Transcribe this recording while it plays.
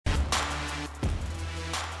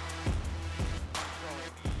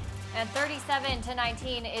And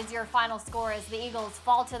 37-19 is your final score as the Eagles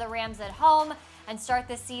fall to the Rams at home and start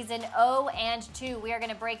the season 0-2. We are going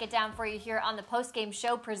to break it down for you here on the postgame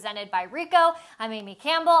show presented by Rico. I'm Amy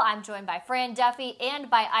Campbell. I'm joined by Fran Duffy and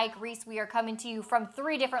by Ike Reese. We are coming to you from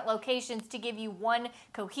 3 different locations to give you one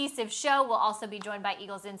cohesive show. We'll also be joined by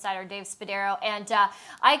Eagles insider Dave Spadaro. And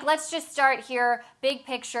Ike, let's just start here. Big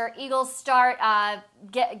picture. Eagles start,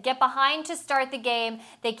 get behind to start the game.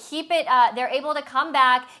 They keep it, they're able to come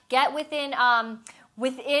back, get within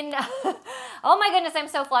oh my goodness, I'm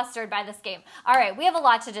so flustered by this game. All right, we have a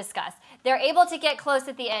lot to discuss. They're able to get close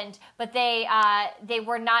at the end, but they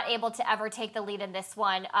were not able to ever take the lead in this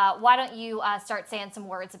one. Why don't you start saying some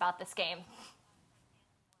words about this game?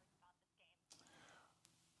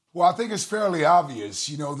 Well, I think it's fairly obvious.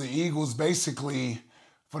 You know, the Eagles basically,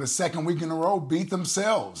 for the second week in a row, beat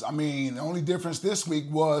themselves. I mean, the only difference this week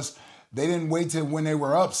was they didn't wait till when they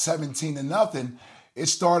were up 17-0. It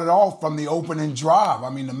started off from the opening drive. I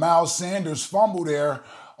mean, the Miles Sanders fumble there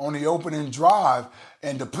on the opening drive,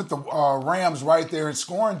 and to put the Rams right there in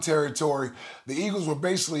scoring territory, the Eagles were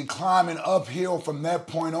basically climbing uphill from that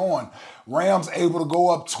point on. Rams able to go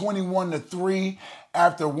up 21-3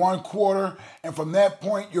 after one quarter, and from that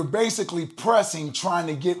point, you're basically pressing, trying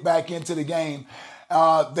to get back into the game.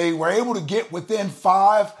 They were able to get within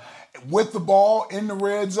 5 with the ball in the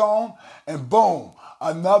red zone, and boom,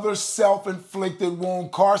 another self-inflicted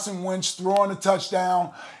wound. Carson Wentz throwing a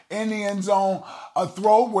touchdown in the end zone, a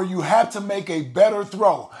throw where you have to make a better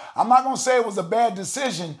throw. I'm not going to say it was a bad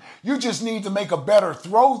decision. You just need to make a better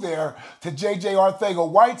throw there to J.J.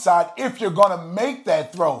 Arcega-Whiteside if you're going to make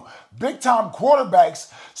that throw. Big-time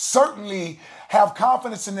quarterbacks certainly have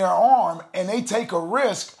confidence in their arm, and they take a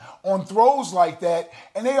risk on throws like that,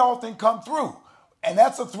 and they often come through. And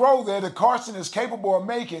that's a throw there that Carson is capable of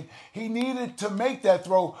making. He needed to make that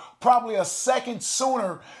throw probably a second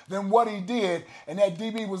sooner than what he did. And that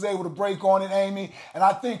DB was able to break on it, Amy. And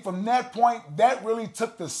I think from that point, that really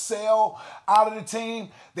took the sail out of the team.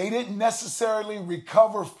 They didn't necessarily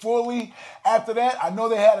recover fully after that. I know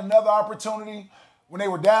they had another opportunity when they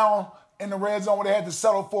were down in the red zone where they had to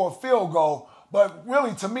settle for a field goal. But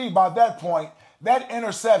really, to me, by that point, that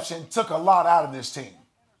interception took a lot out of this team.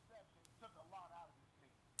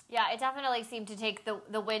 Yeah, it definitely seemed to take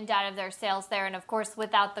the wind out of their sails there. And, of course,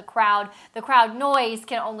 without the crowd noise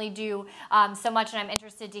can only do so much. And I'm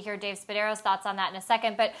interested to hear Dave Spadaro's thoughts on that in a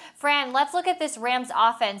second. But, Fran, let's look at this Rams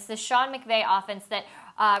offense, the Sean McVay offense that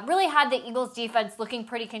really had the Eagles defense looking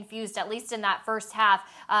pretty confused, at least in that first half.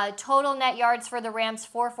 Total net yards for the Rams,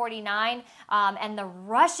 449. And the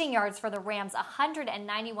rushing yards for the Rams,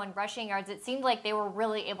 191 rushing yards. It seemed like they were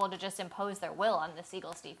really able to just impose their will on this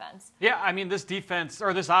Eagles defense. Yeah, I mean, this defense,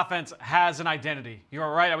 or this offense, has an identity.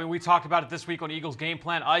 You're right. I mean, we talked about it this week on Eagles Game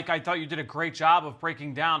Plan. Ike, I thought you did a great job of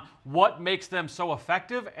breaking down what makes them so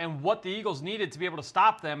effective and what the Eagles needed to be able to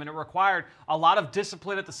stop them. And it required a lot of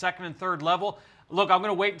discipline at the second and third level. Look, I'm going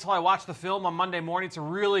to wait until I watch the film on Monday morning to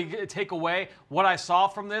really take away what I saw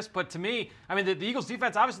from this. But to me, I mean, the Eagles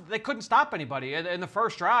defense, obviously, they couldn't stop anybody in the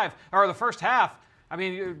first drive, or the first half. I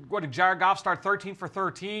mean, what did Jared Goff start 13 for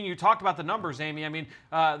 13? You talked about the numbers, Amy. I mean,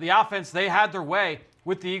 the offense, they had their way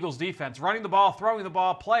with the Eagles defense. Running the ball, throwing the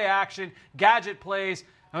ball, play action, gadget plays.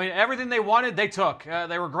 I mean, everything they wanted, they took.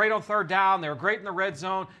 They were great on third down. They were great in the red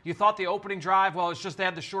zone. You thought the opening drive, well, it's just they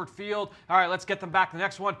had the short field. All right, let's get them back the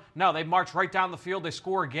next one. No, they marched right down the field. They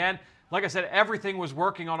score again. Like I said, everything was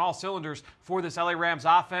working on all cylinders for this LA Rams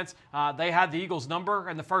offense. They had the Eagles' number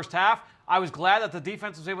in the first half. I was glad that the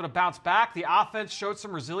defense was able to bounce back. The offense showed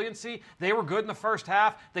some resiliency. They were good in the first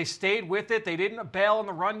half. They stayed with it. They didn't bail in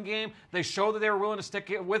the run game. They showed that they were willing to stick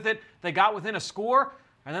with it. They got within a score.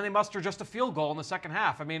 And then they mustered just a field goal in the second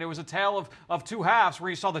half. I mean, it was a tale of 2 halves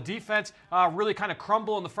where you saw the defense really kind of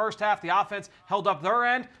crumble in the first half. The offense held up their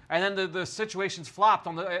end, and then the situations flopped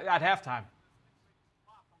at halftime.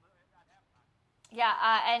 Yeah,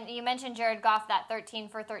 and you mentioned Jared Goff, that 13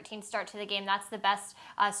 for 13 start to the game. That's the best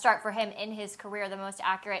start for him in his career, the most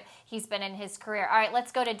accurate he's been in his career. All right,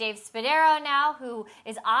 let's go to Dave Spadaro now, who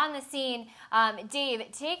is on the scene. Dave,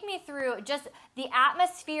 take me through just the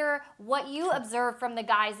atmosphere, what you observed from the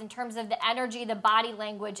guys in terms of the energy, the body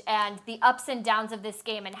language, and the ups and downs of this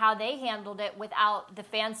game and how they handled it without the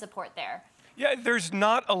fan support there. Yeah, there's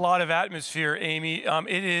not a lot of atmosphere, Amy.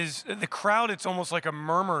 It is the crowd. It's almost like a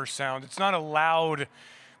murmur sound. It's not a loud,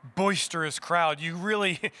 boisterous crowd. You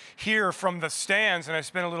really hear from the stands, and I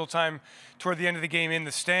spent a little time toward the end of the game in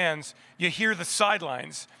the stands. You hear the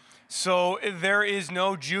sidelines. So there is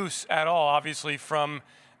no juice at all, obviously, from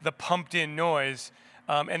the pumped-in noise.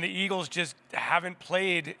 And the Eagles just haven't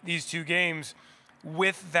played these 2 games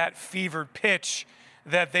with that fevered pitch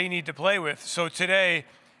that they need to play with. So today,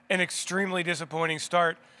 an extremely disappointing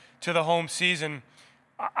start to the home season.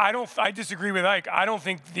 I disagree with Ike. I don't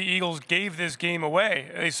think the Eagles gave this game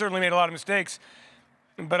away. They certainly made a lot of mistakes.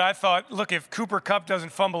 But I thought, look, if Cooper Kupp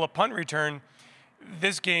doesn't fumble a punt return,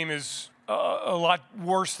 this game is a lot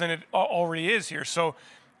worse than it already is here. So,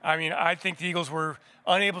 I mean, I think the Eagles were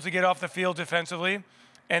unable to get off the field defensively.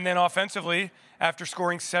 And then offensively, after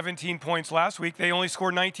scoring 17 points last week, they only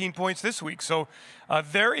scored 19 points this week. So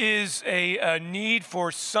there is a need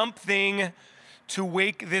for something to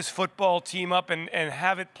wake this football team up and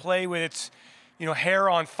have it play with its, hair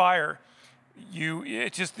on fire. You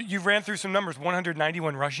ran through some numbers,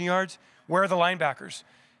 191 rushing yards. Where are the linebackers?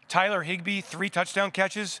 Tyler Higbee, 3 touchdown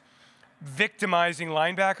catches, victimizing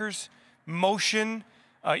linebackers, motion,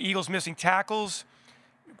 Eagles missing tackles.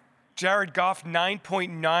 Jared Goff,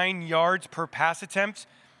 9.9 yards per pass attempt.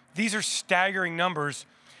 These are staggering numbers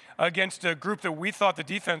against a group that we thought the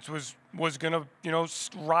defense was going to,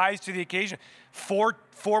 rise to the occasion. Four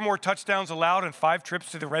more touchdowns allowed and 5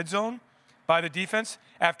 trips to the red zone by the defense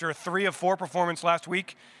after a 3 of 4 performance last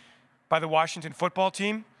week by the Washington football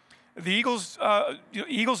team. The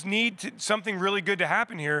Eagles need something really good to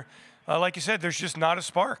happen here. Like you said, there's just not a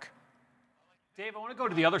spark. Dave, I want to go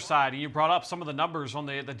to the other side. You brought up some of the numbers on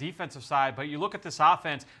the defensive side, but you look at this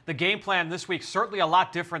offense, the game plan this week, certainly a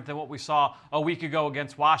lot different than what we saw a week ago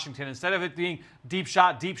against Washington. Instead of it being deep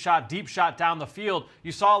shot down the field,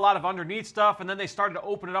 you saw a lot of underneath stuff, and then they started to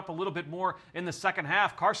open it up a little bit more in the second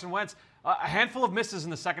half. Carson Wentz, a handful of misses in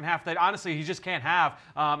the second half that honestly he just can't have,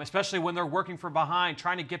 especially when they're working from behind,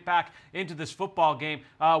 trying to get back into this football game.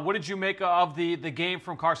 What did you make of the game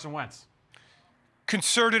from Carson Wentz?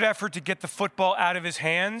 Concerted effort to get the football out of his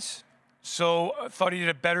hands, so I thought he did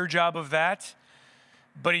a better job of that.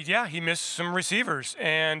 But he missed some receivers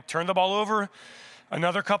and turned the ball over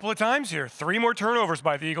another couple of times here. 3 more turnovers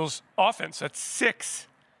by the Eagles offense. That's 6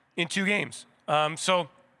 in 2 games. So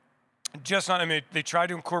just not, they tried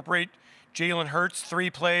to incorporate Jalen Hurts, 3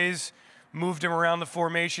 plays, moved him around the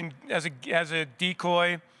formation as a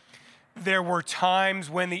decoy. There were times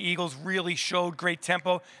when the Eagles really showed great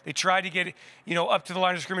tempo. They tried to get, up to the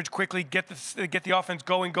line of scrimmage quickly, get the offense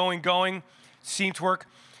going. Seemed to work.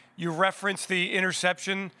 You referenced the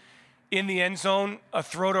interception in the end zone, a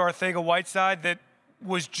throw to Arcega-Whiteside that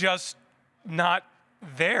was just not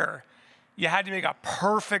there. You had to make a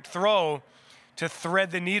perfect throw to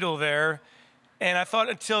thread the needle there. And I thought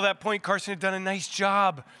until that point, Carson had done a nice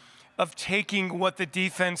job of taking what the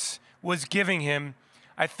defense was giving him.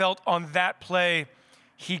 I felt on that play,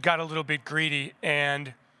 he got a little bit greedy.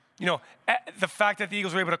 And, the fact that the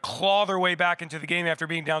Eagles were able to claw their way back into the game after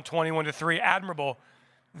being down 21-3, admirable.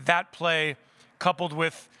 That play, coupled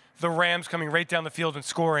with the Rams coming right down the field and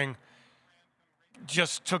scoring,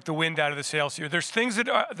 just took the wind out of the sails here. There's things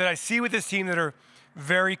that I see with this team that are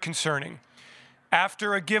very concerning.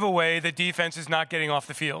 After a giveaway, the defense is not getting off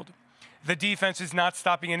the field. The defense is not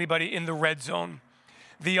stopping anybody in the red zone.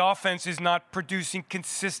 The offense is not producing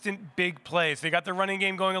consistent big plays. They got the running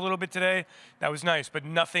game going a little bit today. That was nice, but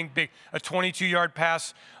nothing big. A 22-yard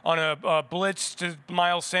pass on a blitz to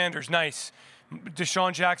Miles Sanders, nice.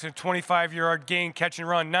 Deshaun Jackson, 25-yard gain, catch and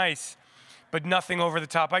run, nice. But nothing over the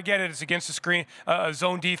top. I get it. It's against the screen,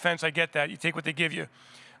 zone defense. I get that. You take what they give you.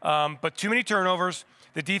 But too many turnovers.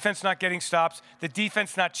 The defense not getting stops. The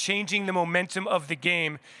defense not changing the momentum of the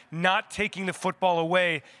game. Not taking the football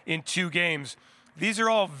away in 2 games. These are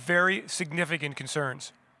all very significant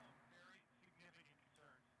concerns.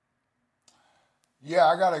 Yeah,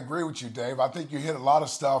 I got to agree with you, Dave. I think you hit a lot of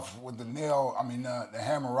stuff with the nail. The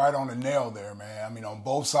hammer right on the nail there, man. On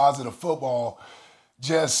both sides of the football,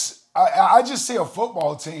 I just see a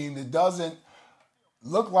football team that doesn't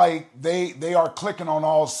look like they are clicking on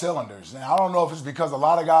all cylinders. Now, I don't know if it's because a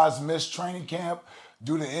lot of guys missed training camp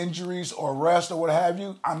due to injuries or rest or what have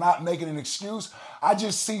you. I'm not making an excuse. I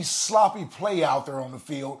just see sloppy play out there on the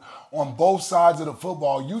field on both sides of the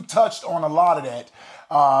football. You touched on a lot of that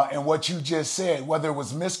and what you just said, whether it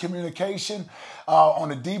was miscommunication on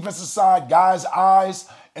the defensive side, guys' eyes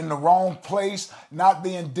in the wrong place, not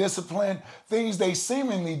being disciplined, things they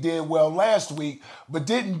seemingly did well last week, but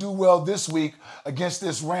didn't do well this week against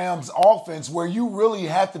this Rams offense where you really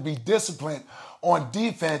have to be disciplined on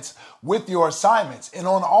defense with your assignments. And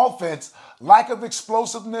on offense, lack of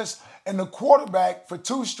explosiveness and the quarterback for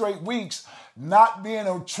 2 straight weeks not being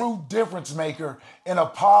a true difference maker in a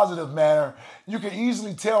positive manner. You can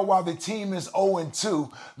easily tell why the team is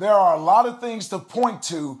 0-2. There are a lot of things to point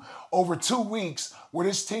to over 2 weeks where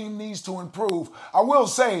this team needs to improve. I will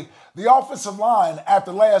say the offensive line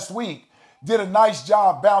after last week did a nice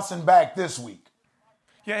job bouncing back this week.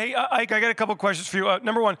 Yeah, hey, Ike, I got a couple questions for you.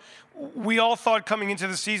 Number one, we all thought coming into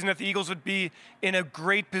the season that the Eagles would be in a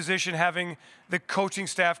great position having the coaching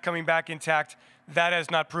staff coming back intact. That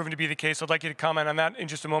has not proven to be the case. I'd like you to comment on that in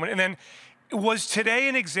just a moment. And then, was today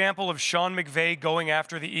an example of Sean McVay going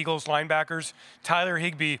after the Eagles linebackers? Tyler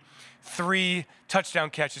Higbee, 3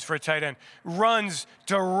 touchdown catches for a tight end, runs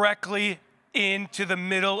directly into the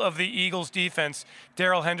middle of the Eagles defense.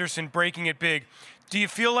 Darrell Henderson breaking it big. Do you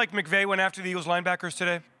feel like McVay went after the Eagles linebackers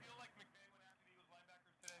today?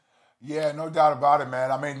 Yeah, no doubt about it,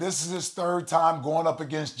 man. I mean, this is his 3rd time going up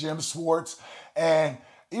against Jim Schwartz. And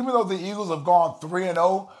even though the Eagles have gone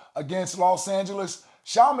 3-0 against Los Angeles,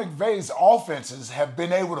 Sean McVay's offenses have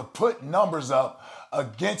been able to put numbers up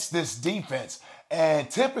against this defense. And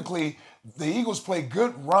typically, the Eagles play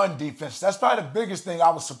good run defense. That's probably the biggest thing I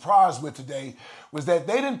was surprised with today, was that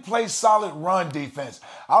they didn't play solid run defense.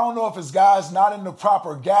 I don't know if it's guys not in the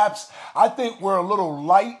proper gaps. I think we're a little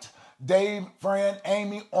light, Dave, Fran,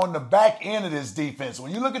 Amy, on the back end of this defense.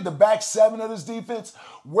 When you look at the back 7 of this defense,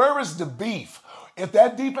 where is the beef? If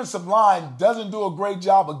that defensive line doesn't do a great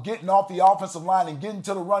job of getting off the offensive line and getting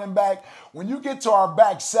to the running back, when you get to our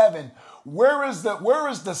back 7, where is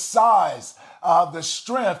the size, the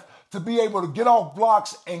strength to be able to get off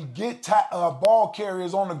blocks and get ball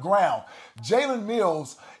carriers on the ground? Jalen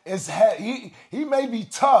Mills he may be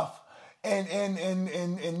tough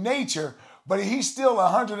in nature, but he's still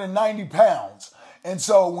 190 pounds. And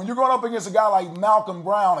so when you're going up against a guy like Malcolm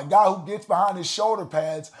Brown, a guy who gets behind his shoulder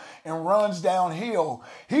pads and runs downhill,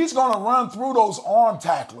 he's going to run through those arm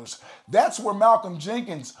tacklers. That's where Malcolm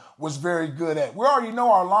Jenkins was very good at. We already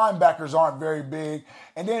know our linebackers aren't very big.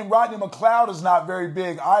 And then Rodney McLeod is not very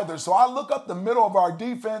big either. So I look up the middle of our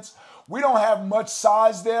defense. We don't have much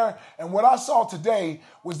size there. And what I saw today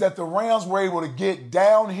was that the Rams were able to get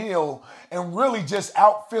downhill and really just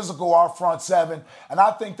out-physical our front 7. And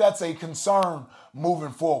I think that's a concern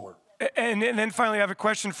moving forward. And then finally, I have a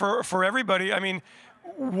question for everybody. I mean,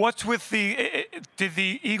 what's with did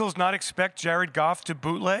the Eagles not expect Jared Goff to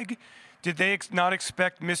bootleg? Did they not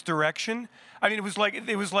expect misdirection? I mean, it was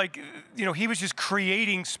like he was just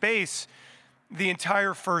creating space the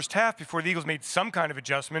entire first half before the Eagles made some kind of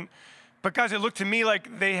adjustment. But guys, it looked to me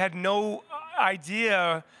like they had no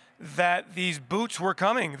idea that these boots were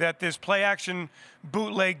coming, that this play-action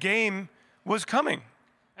bootleg game was coming.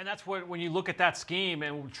 And that's what, when you look at that scheme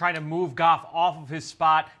and trying to move Goff off of his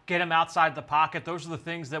spot, get him outside the pocket, those are the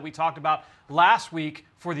things that we talked about last week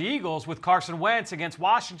for the Eagles with Carson Wentz against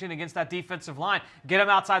Washington, against that defensive line. Get him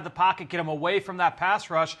outside the pocket, get him away from that pass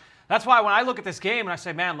rush. That's why when I look at this game and I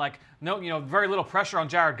say, man, very little pressure on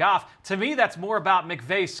Jared Goff, to me that's more about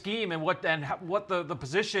McVay's scheme and what the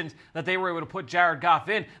positions that they were able to put Jared Goff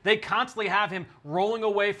in. They constantly have him rolling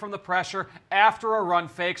away from the pressure after a run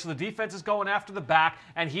fake, so the defense is going after the back,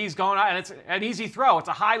 and he's going out, and it's an easy throw. It's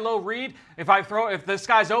a high-low read. If this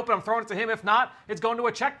guy's open, I'm throwing it to him. If not, it's going to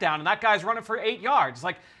a check down, and that guy's running for 8 yards.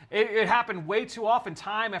 It happened way too often,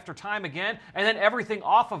 time after time again. And then everything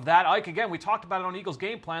off of that, again, we talked about it on Eagles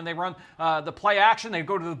game plan. They run the play action, they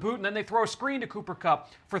go to the boot, and then they throw a screen to Cooper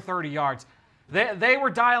Kupp for 30 yards. They were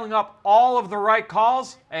dialing up all of the right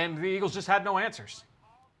calls, and the Eagles just had no answers.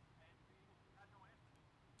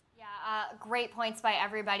 Great points by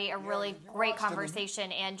everybody. A really great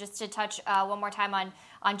conversation. And just to touch one more time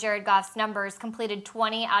on Jared Goff's numbers, completed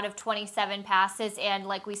 20 out of 27 passes. And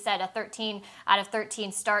like we said, a 13 out of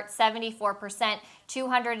 13 start, 74%,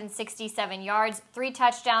 267 yards, 3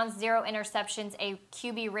 touchdowns, 0 interceptions, a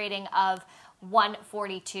QB rating of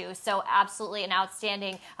 142. So absolutely an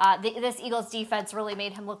outstanding. This Eagles defense really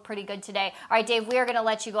made him look pretty good today. All right, Dave, we are going to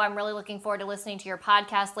let you go. I'm really looking forward to listening to your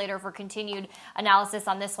podcast later for continued analysis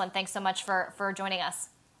on this one. Thanks so much for joining us.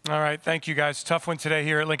 All right. Thank you, guys. Tough one today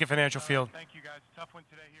here at Lincoln Financial Field.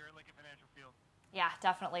 Yeah,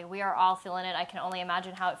 definitely. We are all feeling it. I can only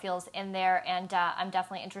imagine how it feels in there, and I'm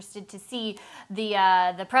definitely interested to see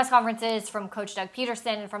the press conferences from Coach Doug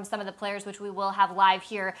Peterson and from some of the players, which we will have live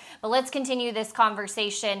here. But let's continue this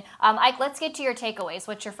conversation. Ike, let's get to your takeaways.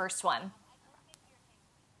 What's your first one?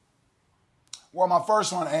 Well, my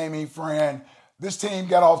first one, Amy, Fran, this team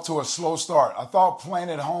got off to a slow start. I thought playing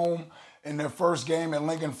at home in their first game at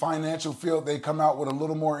Lincoln Financial Field, they come out with a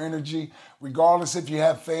little more energy. Regardless if you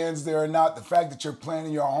have fans there or not, the fact that you're playing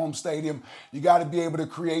in your home stadium, you got to be able to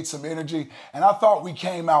create some energy. And I thought we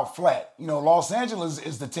came out flat. You know, Los Angeles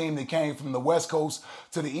is the team that came from the West Coast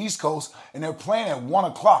to the East Coast, and they're playing at 1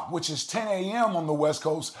 o'clock, which is 10 a.m. on the West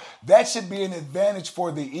Coast. That should be an advantage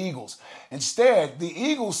for the Eagles. Instead, the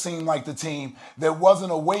Eagles seemed like the team that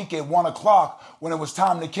wasn't awake at 1 o'clock when it was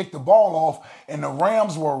time to kick the ball off, and the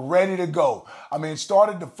Rams were ready to go. I mean, it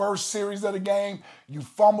started the first series of the game, you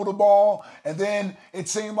fumbled the ball, and then it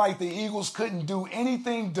seemed like the Eagles couldn't do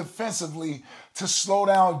anything defensively to slow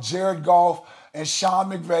down Jared Goff and Sean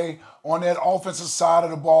McVay on that offensive side of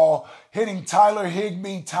the ball, hitting Tyler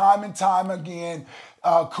Higbee time and time again,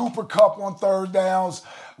 Cooper Kupp on third downs.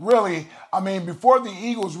 Really, I mean, before the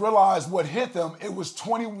Eagles realized what hit them, it was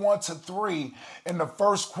 21-3, and the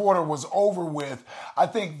first quarter was over with. I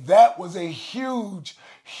think that was a huge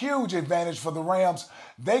advantage for the Rams.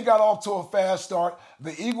 They got off to a fast start.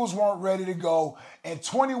 The Eagles weren't ready to go. And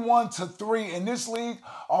 21-3 in this league,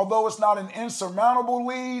 although it's not an insurmountable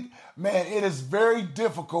lead, man, it is very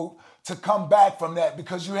difficult to come back from that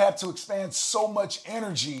because you have to expand so much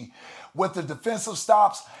energy with the defensive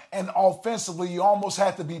stops, and offensively, you almost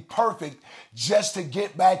have to be perfect just to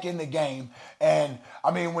get back in the game. And,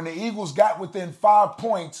 I mean, when the Eagles got within 5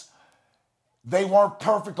 points, they weren't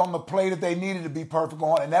perfect on the play that they needed to be perfect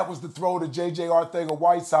on, and that was the throw to J.J.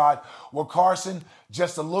 Arcega-Whiteside, where Carson,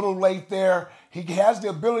 just a little late there. He has the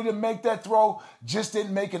ability to make that throw, just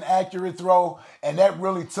didn't make an accurate throw, and that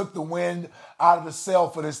really took the wind out of the sail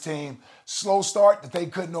for this team. Slow start that they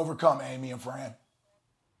couldn't overcome, Amy and Fran.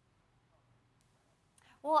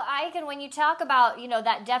 Well, Ike, when you talk about,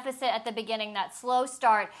 that deficit at the beginning, that slow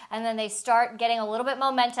start, and then they start getting a little bit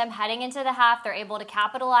momentum heading into the half, they're able to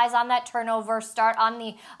capitalize on that turnover, start on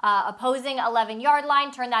the opposing 11-yard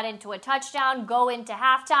line, turn that into a touchdown, go into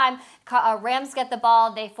halftime. Rams get the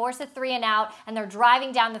ball, they force a 3-and-out, and they're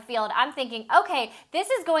driving down the field. I'm thinking, okay,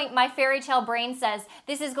 my fairy tale brain says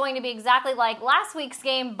this is going to be exactly like last week's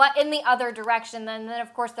game, but in the other direction. And then,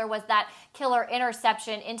 of course, there was that killer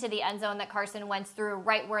interception into the end zone that Carson Wentz threw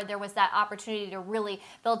right where there was that opportunity to really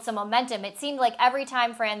build some momentum. It seemed like every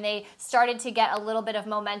time, Fran, they started to get a little bit of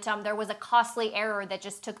momentum, there was a costly error that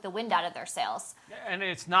just took the wind out of their sails. And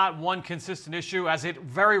it's not one consistent issue, as it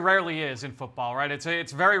very rarely is in football, right?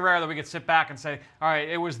 It's very rare that we can sit back and say, all right,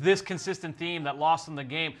 it was this consistent theme that lost them the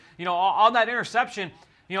game. On that interception,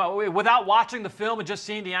 without watching the film and just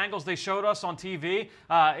seeing the angles they showed us on TV,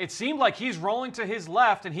 it seemed like he's rolling to his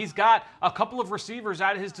left and he's got a couple of receivers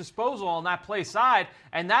at his disposal on that play side.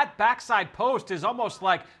 And that backside post is almost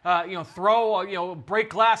like, break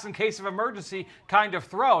glass in case of emergency kind of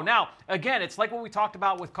throw. Now, again, it's like what we talked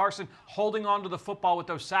about with Carson holding on to the football with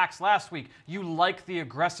those sacks last week. You like the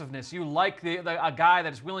aggressiveness. You like a guy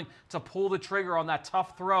that is willing to pull the trigger on that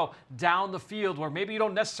tough throw down the field where maybe you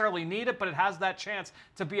don't necessarily need it, but it has that chance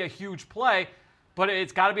to be a huge play. But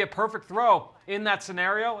it's got to be a perfect throw in that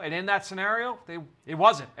scenario, and in that scenario, it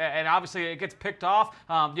wasn't. And obviously, it gets picked off.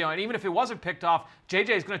 And even if it wasn't picked off, JJ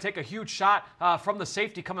is going to take a huge shot from the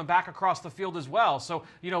safety coming back across the field as well. So,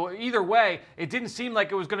 either way, it didn't seem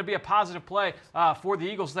like it was going to be a positive play for the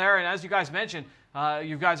Eagles there. And as you guys mentioned,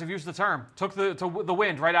 you guys have used the term, took the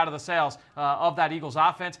wind right out of the sails of that Eagles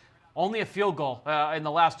offense. Only a field goal in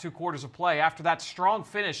the last 2 quarters of play. After that strong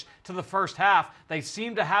finish to the first half, they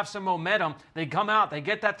seem to have some momentum. They come out, they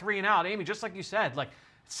get that 3-and-out. Amy, just like you said, it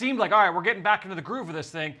seemed like, all right, we're getting back into the groove of this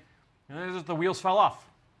thing. And the wheels fell off.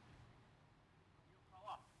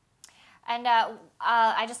 And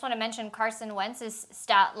I just want to mention Carson Wentz's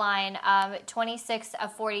stat line, 26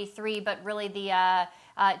 of 43, but really the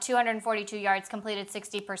 242 yards, completed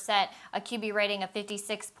 60%, a QB rating of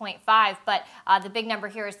 56.5. But the big number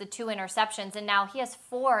here is the 2 interceptions, and now he has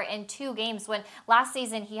 4 in 2 games when last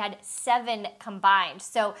season he had 7 combined.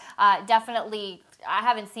 So definitely, I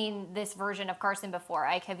haven't seen this version of Carson before.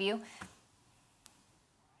 Ike, have you?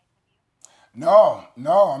 No.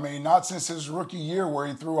 I mean, not since his rookie year where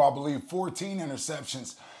he threw, I believe, 14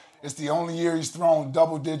 interceptions. It's the only year he's thrown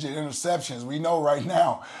double-digit interceptions. We know right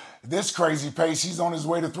now, this crazy pace, he's on his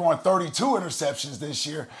way to throwing 32 interceptions this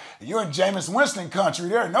year. You're in Jameis Winston country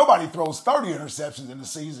there. Nobody throws 30 interceptions in the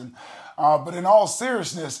season. But in all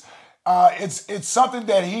seriousness, it's something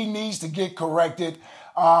that he needs to get corrected.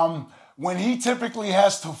 When he typically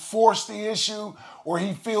has to force the issue or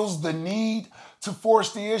he feels the need to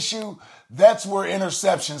force the issue, that's where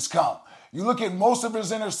interceptions come. You look at most of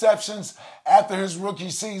his interceptions after his rookie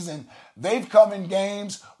season, they've come in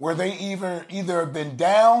games where they either have been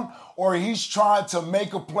down or he's trying to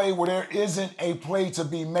make a play where there isn't a play to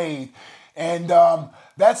be made. And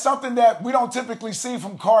that's something that we don't typically see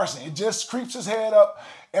from Carson. It just creeps his head up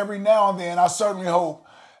every now and then. I certainly hope,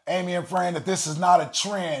 Amy and Fran, that this is not a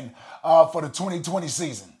trend for the 2020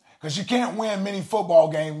 season. Because you can't win many football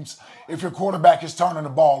games if your quarterback is turning the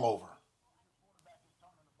ball over.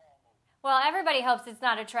 Well, everybody hopes it's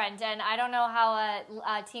not a trend, and I don't know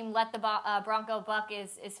how team Let the Bronco Buck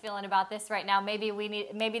is feeling about this right now. Maybe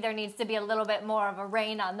there needs to be a little bit more of a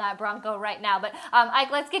rein on that Bronco right now. But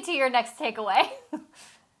Ike, let's get to your next takeaway.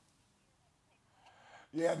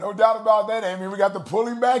 Yeah, no doubt about that, Amy. We got to pull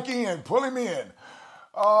him back in, pull him in.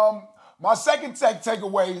 My second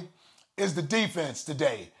takeaway is the defense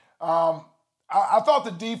today. I thought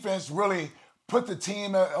the defense really put the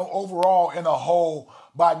team overall in a hole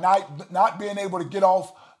by not being able to get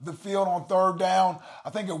off the field on third down. I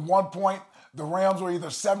think at one point the Rams were either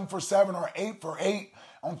 7 for 7 or 8 for 8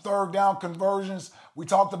 on third down conversions. We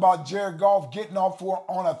talked about Jared Goff getting off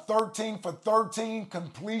on a 13 for 13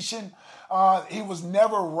 completion. He was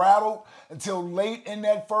never rattled until late in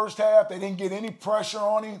that first half. They didn't get any pressure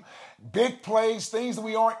on him. Big plays, things that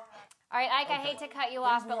we aren't. All right, Ike, I hate to cut you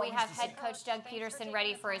off, but we have head coach Doug Peterson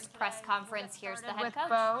ready for his press conference. Here's the head coach.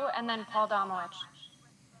 Bo and then Paul Domowitch.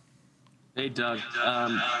 Hey, Doug.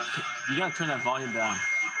 You got to turn that volume down.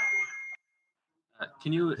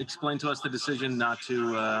 Can you explain to us the decision not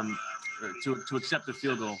to accept the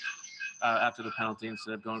field goal after the penalty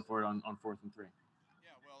instead of going for it on 4th and 3?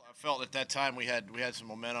 Yeah, well, I felt at that time we had some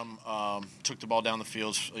momentum. Took the ball down the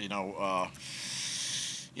field. It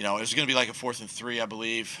was going to be like a 4th and 3, I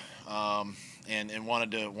believe, and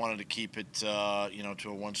wanted to keep it to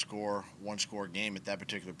a one score game at that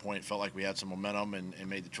particular point. It felt like we had some momentum and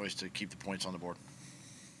made the choice to keep the points on the board.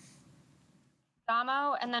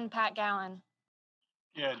 Damo and then Pat Gallen.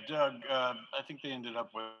 Yeah, Doug, I think they ended up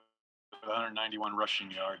with 191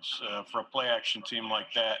 rushing yards. For a play action team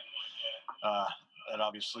like that, that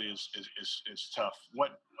obviously is tough.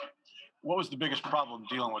 What was the biggest problem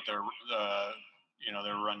dealing with their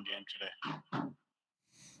run game today?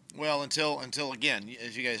 Well, until again,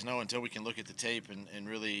 as you guys know, until we can look at the tape and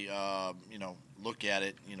really look at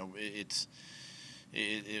it,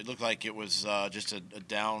 it looked like it was just a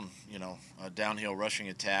downhill rushing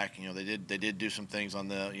attack. They did do some things on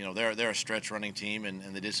the they're a stretch running team and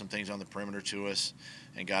they did some things on the perimeter to us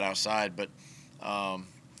and got outside. But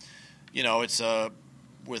it's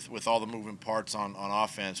with all the moving parts on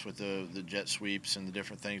offense with the jet sweeps and the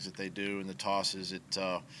different things that they do and the tosses,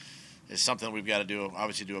 it's something we've got to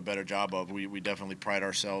do a better job of. We definitely pride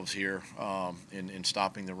ourselves here in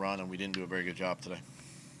stopping the run, and we didn't do a very good job today.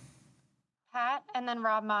 Pat and then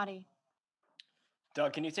Rob Motti.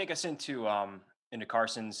 Doug, can you take us into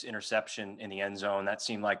Carson's interception in the end zone? That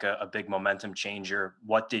seemed like a big momentum changer.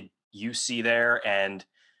 What did you see there, and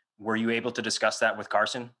were you able to discuss that with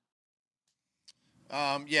Carson?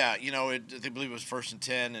 I believe it was 1st and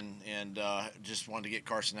 10, and just wanted to get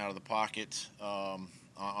Carson out of the pocket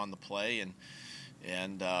on the play,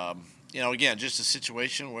 and again, just a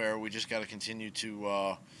situation where we just got to continue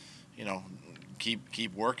to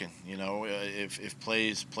keep working. If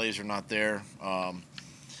plays are not there,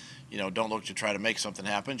 don't look to try to make something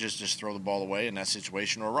happen. Just throw the ball away in that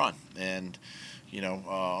situation or run. And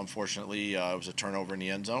unfortunately, it was a turnover in the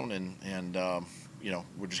end zone, and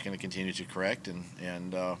we're just going to continue to correct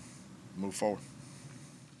and move forward.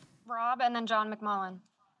 Rob and then John McMullen.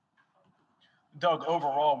 Doug,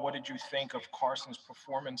 overall, what did you think of Carson's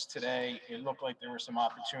performance today? It looked like there were some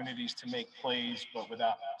opportunities to make plays, but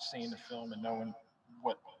without seeing the film and knowing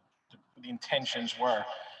what the intentions were.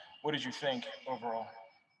 What did you think overall?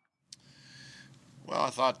 Well, I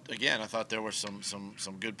thought there were some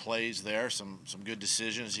good plays there, some good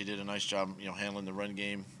decisions. He did a nice job, handling the run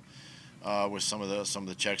game with some of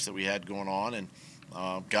the checks that we had going on, and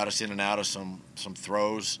got us in and out of some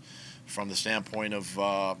throws from the standpoint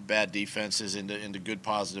of bad defenses into good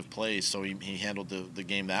positive plays. So he handled the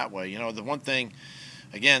game that way. The one thing,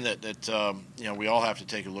 again, that we all have to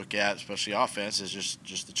take a look at, especially offense, is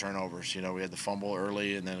just the turnovers. We had the fumble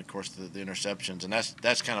early, and then of course the interceptions, and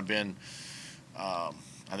that's kind of been I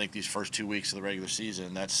think these first 2 weeks of the regular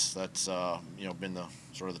season. That's been the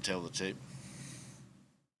sort of the tail of the tape.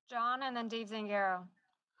 John and then Dave Zangaro.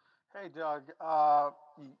 Hey, Doug.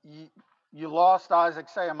 You lost Isaac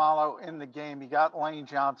Sayamalo in the game. You got Lane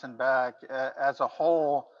Johnson back. As a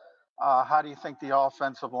whole, how do you think the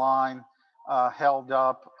offensive line held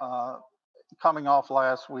up coming off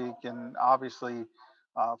last week? And obviously,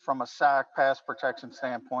 from a sack pass protection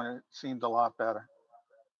standpoint, it seemed a lot better.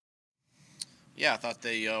 Yeah, I thought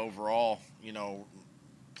they overall,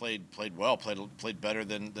 played well, played better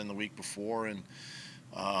than the week before, and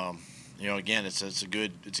again, it's a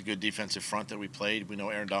good defensive front that we played. We know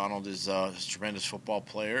Aaron Donald is a tremendous football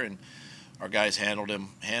player, and our guys handled him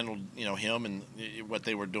and what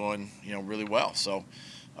they were doing, really well. So,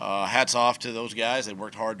 hats off to those guys. They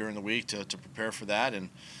worked hard during the week to prepare for that, and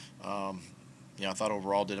I thought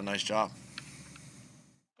overall did a nice job.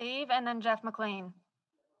 Dave and then Jeff McLean.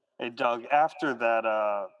 Hey, Doug, after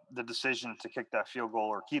that, the decision to kick that field goal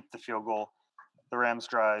or keep the field goal, the Rams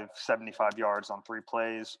drive 75 yards on 3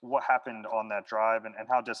 plays. What happened on that drive, and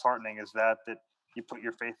how disheartening is that you put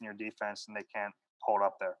your faith in your defense and they can't hold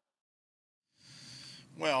up there?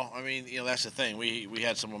 Well, I mean, that's the thing. We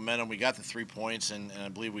had some momentum. We got the 3 points, and I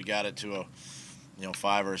believe we got it to a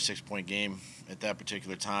 5 or 6 point game at that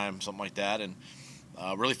particular time, something like that, and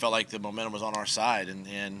really felt like the momentum was on our side,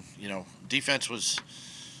 and defense was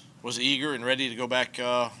eager and ready to go back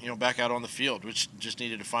back out on the field, which just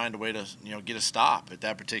needed to find a way to get a stop at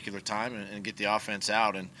that particular time and get the offense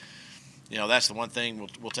out, and that's the one thing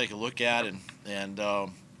we'll take a look at, and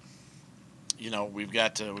we've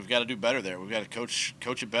got to do better there. We've got to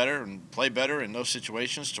coach it better and play better in those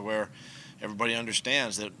situations to where everybody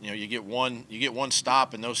understands that you get one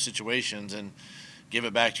stop in those situations and give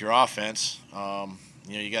it back to your offense.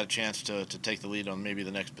 You got a chance to take the lead on maybe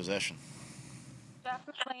the next possession. Jeff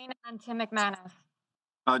McLean and Tim McManus.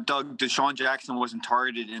 Doug, Deshaun Jackson wasn't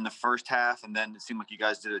targeted in the first half, and then it seemed like you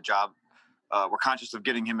guys did a job. We're conscious of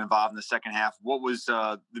getting him involved in the second half. What was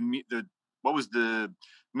the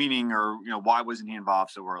meaning, or why wasn't he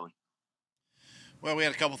involved so early? Well, we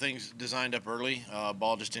had a couple things designed up early.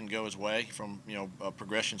 Ball just didn't go his way from a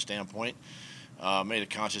progression standpoint. Made a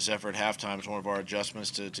conscious effort at halftime as one of our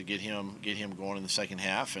adjustments to get him going in the second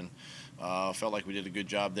half, and felt like we did a good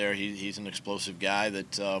job there. He's an explosive guy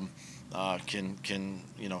that can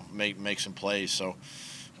make some plays. So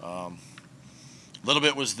a little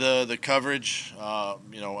bit was the coverage.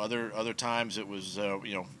 Other times it was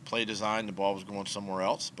play design. The ball was going somewhere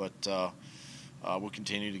else, but we'll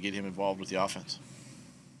continue to get him involved with the offense.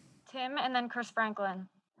 Tim and then Chris Franklin.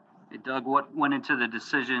 Hey, Doug, what went into the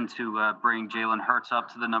decision to bring Jalen Hurts up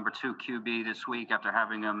to the number 2 QB this week after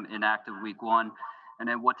having him inactive week 1? And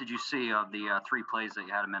then what did you see of the 3 plays that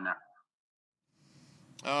you had him in there?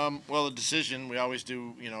 Well, the decision, we always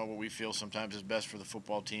do, what we feel sometimes is best for the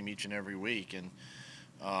football team each and every week. And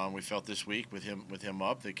we felt this week with him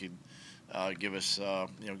up, they could give us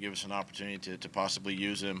an opportunity to possibly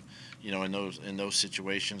use him, in those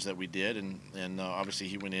situations that we did. And obviously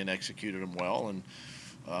he went in, executed them well. And,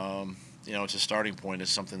 it's a starting point.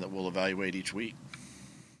 It's something that we'll evaluate each week.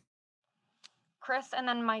 Chris and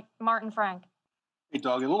then Martin Frank. Hey,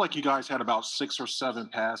 Doug, it looked like you guys had about 6 or 7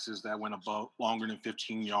 passes that went above longer than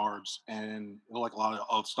 15 yards, and it looked like a lot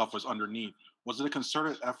of stuff was underneath. Was it a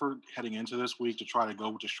concerted effort heading into this week to try to go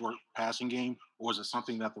with the short passing game, or was it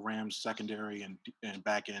something that the Rams secondary and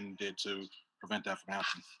back end did to prevent that from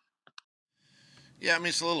happening? Yeah, I mean,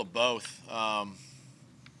 it's a little of both.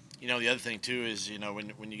 The other thing too is,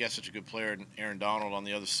 when you got such a good player, Aaron Donald, on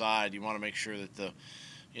the other side, you want to make sure that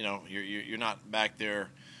you're not back there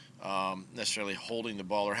necessarily holding the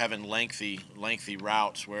ball or having lengthy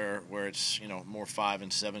routes where it's more 5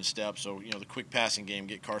 and 7 steps. So the quick passing game,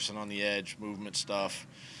 get Carson on the edge, movement stuff,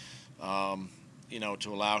 to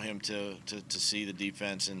allow him to see the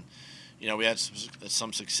defense. And we had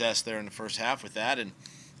some success there in the first half with that, and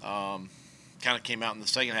kind of came out in the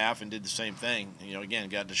second half and did the same thing. Again,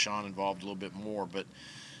 got Deshaun involved a little bit more, but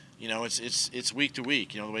it's week to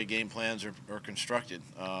week. The way game plans are constructed,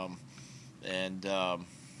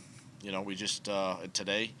 we just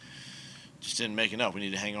today just didn't make enough. We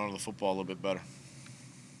need to hang on to the football a little bit better.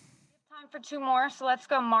 Time for 2 more, so let's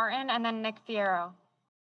go Martin and then Nick Fierro.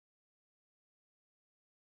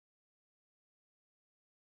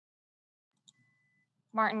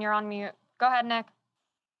 Martin, you're on mute. Go ahead, Nick.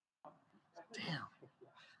 Damn.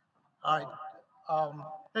 All right.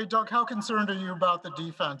 Hey, Doug, how concerned are you about the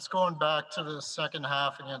defense going back to the second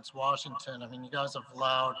half against Washington? I mean, you guys have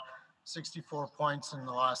allowed 64 points in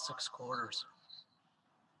the last 6 quarters.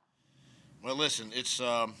 Well, listen, it's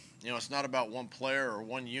it's not about one player or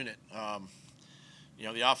one unit.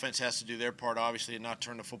 The offense has to do their part, obviously, and not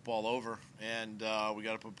turn the football over. And we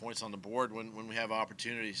got to put points on the board when we have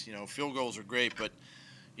opportunities. Field goals are great, but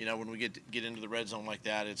when we get into the red zone like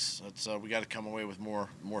that, it's we got to come away with more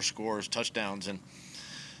scores, touchdowns, and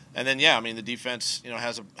then the defense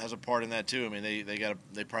has a part in that too. I mean,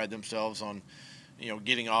 they pride themselves on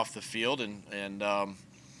getting off the field and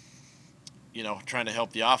trying to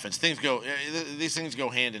help the offense. These things go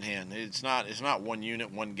hand in hand. It's not one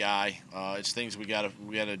unit, one guy. It's things we got to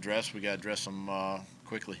address. We got to address them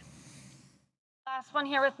quickly. Last one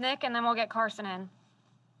here with Nick, and then we'll get Carson in.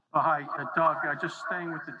 Hi, Doug. Just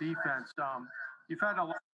staying with the defense. You've had a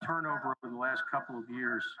lot of turnover over the last couple of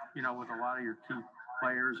years, with a lot of your key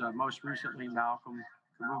players, most recently Malcolm,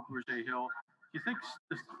 Kamuku, Hill. Do you think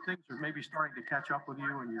things are maybe starting to catch up with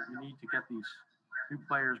you and you need to get these new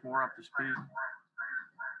players more up to speed?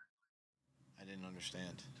 I didn't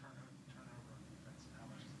understand.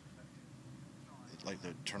 Like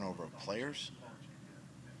the turnover of players?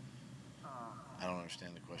 I don't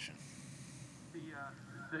understand the question.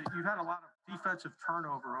 You've had a lot of defensive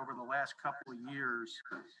turnover over the last couple of years.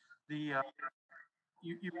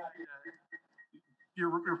 you're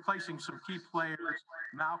replacing some key players.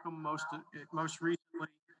 Malcolm, most recently,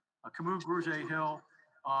 Camus Grugier-Hill.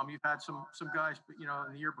 You've had some guys,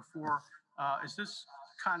 in the year before. Is this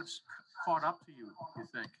kind of caught up to you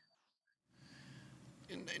think?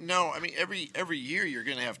 No, I mean every year you're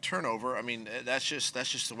going to have turnover. I mean that's just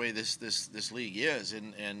the way this league is,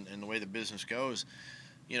 and the way the business goes.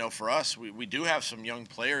 For us, we do have some young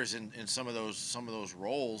players in some of those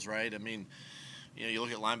roles, right? I mean, you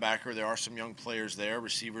look at linebacker, there are some young players there.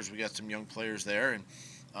 Receivers, we got some young players there, and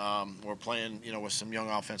we're playing, with some young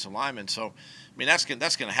offensive linemen. So, I mean, that's going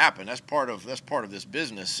to happen. That's part of this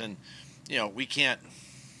business, and we can't.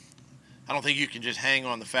 I don't think you can just hang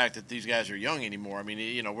on the fact that these guys are young anymore. I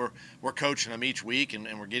mean, we're coaching them each week, and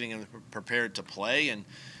we're getting them prepared to play,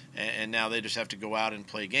 and now they just have to go out and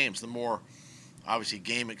play games. The more, obviously,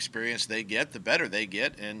 game experience they get, the better they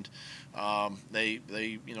get, and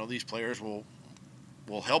these players will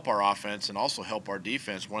help our offense and also help our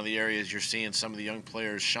defense. One of the areas you're seeing some of the young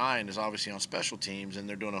players shine is obviously on special teams, and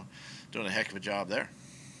they're doing a heck of a job there.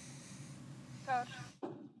 Coach.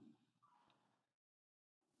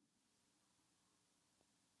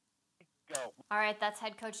 All right, that's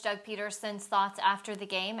head coach Doug Peterson's thoughts after the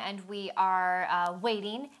game, and we are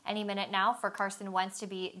waiting any minute now for Carson Wentz to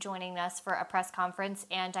be joining us for a press conference.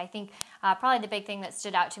 And I think probably the big thing that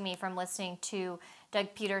stood out to me from listening to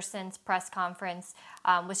Doug Peterson's press conference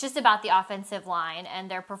was just about the offensive line and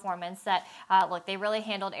their performance. That look, they really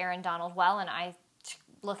handled Aaron Donald well, and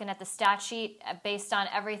looking at the stat sheet based on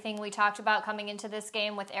everything we talked about coming into this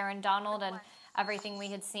game with Aaron Donald and everything we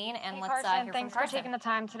had seen. And hey, let's Carson, hear thanks from Carson. for taking the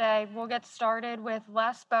time today. We'll get started with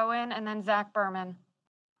Les Bowen and then Zach Berman.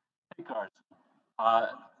 Hey, Carson.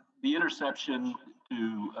 The interception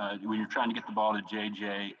to when you're trying to get the ball to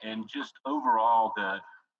JJ, and just overall the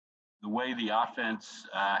way the offense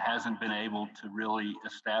hasn't been able to really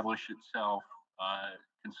establish itself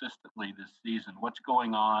consistently this season. What's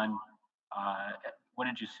going on? What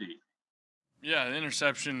did you see? Yeah, the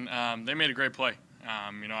interception. They made a great play.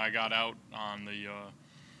 I got out on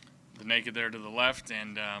the naked there to the left,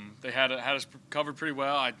 and they had us covered pretty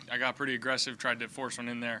well. I got pretty aggressive, tried to force one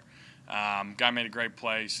in there. Guy made a great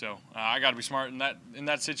play, so I got to be smart in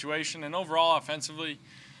that situation. And overall, offensively,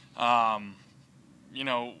 we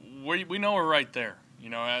know we're right there.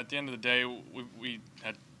 At the end of the day, we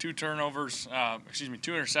had two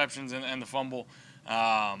interceptions and the fumble.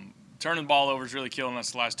 Turning the ball over is really killing us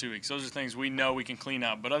the last 2 weeks. Those are things we know we can clean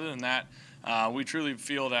up. But other than that, we truly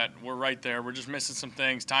feel that we're right there. We're just missing some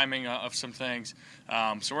things, timing of some things.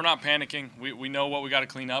 So we're not panicking. We know what we got to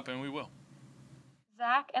clean up, and we will.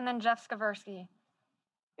 Zach and then Jeff Skaversky.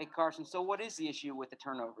 Hey, Carson, so what is the issue with the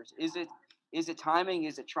turnovers? Is it timing?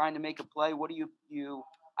 Is it trying to make a play? What do you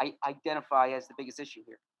identify as the biggest issue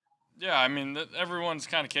here? Yeah, I mean, everyone's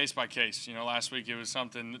kind of case by case. Last week it was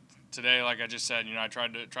something. Today, like I just said, I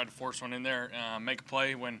tried to force one in there, make a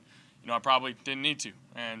play when, I probably didn't need to.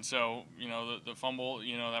 And so, the fumble,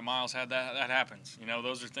 that Miles had, that happens.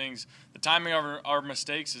 Those are things. The timing of our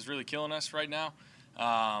mistakes is really killing us right now.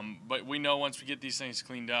 But we know once we get these things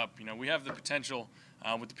cleaned up, we have the potential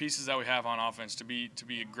with the pieces that we have on offense to be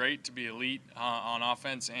great, to be elite on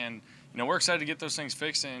offense. And, we're excited to get those things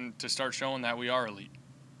fixed and to start showing that we are elite.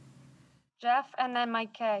 Jeff and then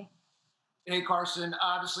Mike Kay. Hey, Carson,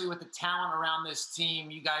 obviously with the talent around this team,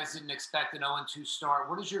 you guys didn't expect an 0-2 start.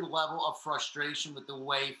 What is your level of frustration with the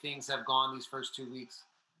way things have gone these first 2 weeks?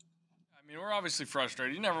 I mean, we're obviously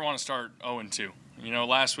frustrated. You never want to start 0-2.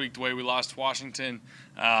 Last week, the way we lost to Washington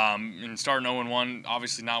and starting 0-1,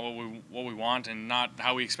 obviously not what we want and not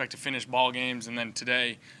how we expect to finish ball games. And then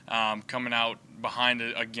today, coming out behind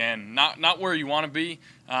it again, not where you want to be,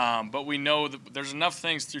 but we know that there's enough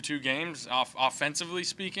things through 2 games, offensively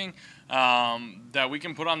speaking, that we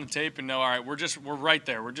can put on the tape and know, all right, we're right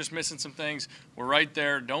there. We're just missing some things. We're right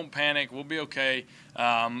there. Don't panic. We'll be okay.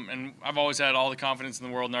 And I've always had all the confidence in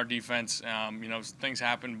the world in our defense. Things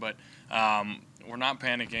happen, but we're not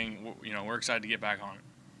panicking. We're excited to get back on it.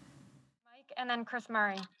 Mike and then Chris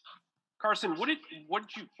Murray. Carson, what did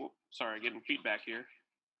you? Sorry, getting feedback here.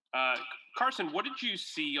 Carson, what did you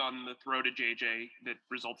see on the throw to JJ that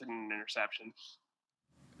resulted in an interception?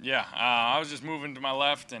 Yeah, I was just moving to my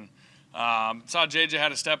left and saw JJ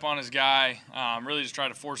had a step on his guy. Really just tried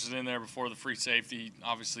to force it in there before the free safety.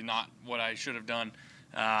 Obviously not what I should have done.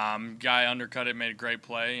 Guy undercut it, made a great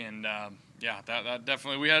play, and that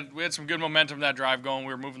definitely we had some good momentum that drive going.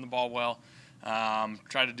 We were moving the ball well.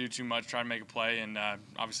 Tried to do too much, tried to make a play, and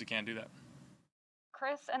obviously can't do that.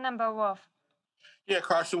 Chris and then Bo Wolf. Yeah,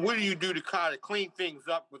 Carson, what do you do to kind of clean things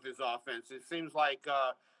up with this offense? It seems like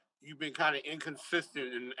you've been kind of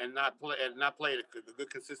inconsistent and not played a good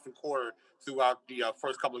consistent quarter throughout the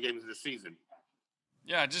first couple of games of the season.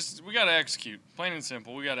 Yeah, just we got to execute. Plain and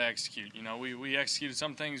simple, we got to execute. You know, we executed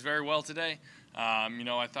some things very well today. You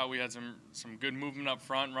know, I thought we had some good movement up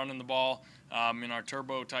front, running the ball in our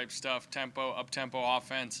turbo type stuff, up tempo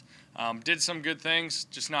offense. Did some good things,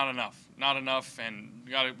 just not enough, and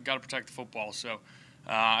got to protect the football. So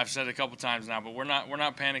I've said it a couple times now, but we're not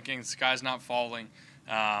panicking. The sky's not falling.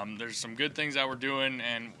 There's some good things that we're doing,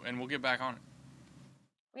 and we'll get back on it.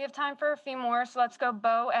 We have time for a few more, so let's go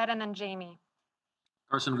Bo, Ed, and then Jamie.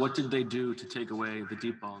 Carson, what did they do to take away the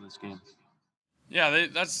deep ball in this game? Yeah,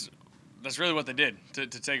 that's really what they did to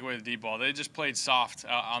take away the deep ball. They just played soft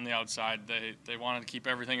on the outside. They wanted to keep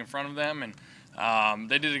everything in front of them, and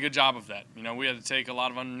they did a good job of that. You know, we had to take a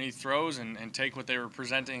lot of underneath throws and take what they were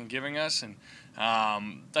presenting and giving us, and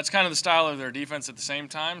that's kind of the style of their defense at the same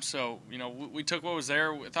time. So, you know, we took what was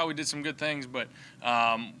there. We thought we did some good things, but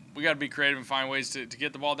we got to be creative and find ways to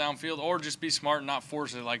get the ball downfield, or just be smart and not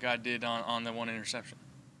force it like I did on the one interception.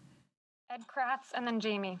 Ed Kratz, and then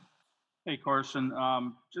Jamie. Hey, Carson.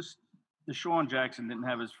 Just Deshaun Jackson didn't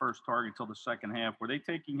have his first target until the second half. Were they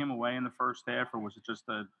taking him away in the first half, or was it just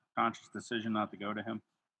a conscious decision not to go to him?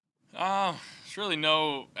 There's really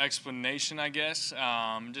no explanation, I guess.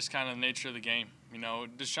 Just kind of the nature of the game. You know,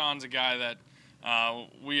 Deshaun's a guy that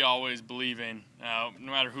we always believe in,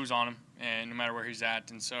 no matter who's on him and no matter where he's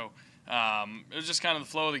at. And so it was just kind of the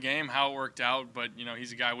flow of the game, how it worked out. But, you know,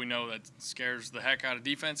 he's a guy we know that scares the heck out of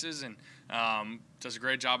defenses and does a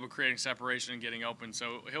great job of creating separation and getting open.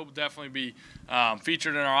 So he'll definitely be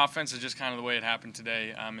featured in our offense. It's just kind of the way it happened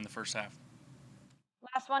today in the first half.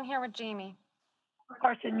 Last one here with Jamie.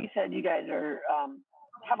 Carson, you said you guys are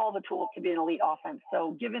have all the tools to be an elite offense.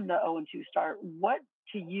 So given the 0-2 start, what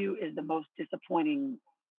to you is the most disappointing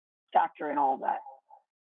factor in all of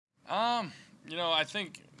that? You know, I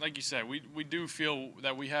think, like you said, we do feel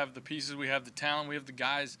that we have the pieces, we have the talent, we have the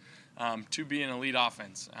guys to be an elite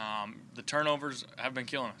offense. The turnovers have been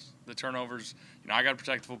killing us. The turnovers, you know, I got to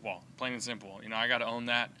protect the football, plain and simple. You know, I got to own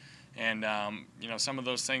that. And, you know, some of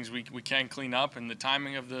those things we can clean up, and the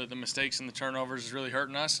timing of the mistakes and the turnovers is really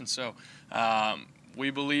hurting us. And so we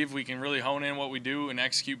believe we can really hone in what we do and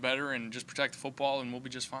execute better and just protect the football, and we'll be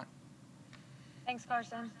just fine. Thanks,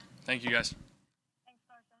 Carson. Thank you, guys.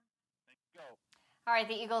 All right,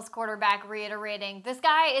 the Eagles quarterback reiterating, the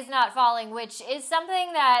sky is not falling, which is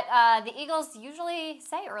something that the Eagles usually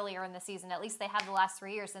say earlier in the season. At least they have the last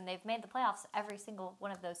 3 years, and they've made the playoffs every single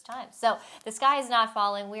one of those times. So the sky is not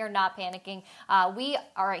falling. We are not panicking. We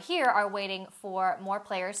are waiting for more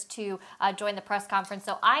players to join the press conference.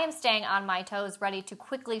 So I am staying on my toes, ready to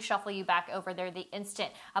quickly shuffle you back over there the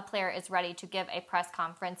instant a player is ready to give a press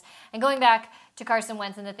conference. And going back to Carson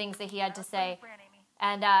Wentz and the things that he had to say.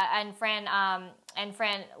 And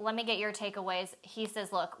Fran, let me get your takeaways. He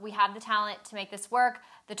says, look, we have the talent to make this work.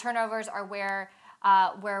 The turnovers are where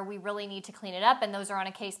we really need to clean it up, and those are on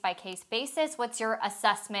a case-by-case basis. What's your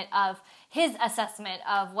assessment of his assessment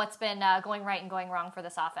of what's been going right and going wrong for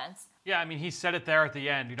this offense? Yeah, I mean, he said it there at the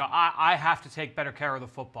end. You know, I have to take better care of the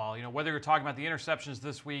football. You know, whether you're talking about the interceptions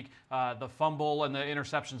this week, the fumble and the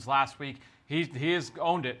interceptions last week, he has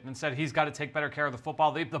owned it and said he's got to take better care of the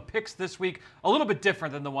football. The picks this week, a little bit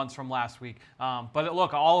different than the ones from last week. But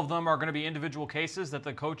look, all of them are going to be individual cases that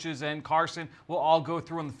the coaches and Carson will all go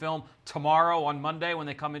through in the film tomorrow on Monday when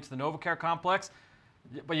they come into the NovaCare complex.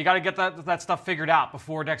 But you got to get that stuff figured out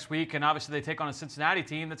before next week. And obviously they take on a Cincinnati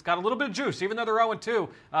team that's got a little bit of juice. Even though they're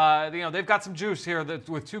 0-2, you know, they've got some juice here that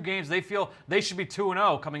with 2 games. They feel they should be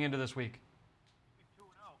 2-0 coming into this week.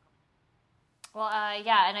 Well,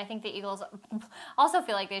 yeah, and I think the Eagles also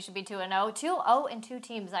feel like they should be 2-0. 2-0-2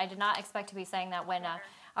 teams. I did not expect to be saying that when. All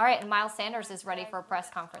right, and Miles Sanders is ready for a press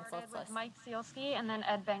conference. Let's listen. Mike Sealski and then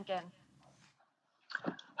Ed Benkin.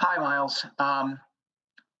 Hi, Miles.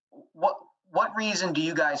 What reason do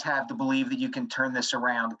you guys have to believe that you can turn this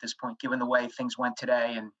around at this point, given the way things went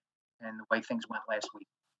today and the way things went last week?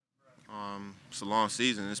 It's a long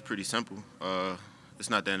season. It's pretty simple. It's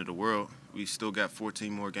not the end of the world. We still got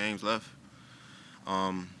 14 more games left.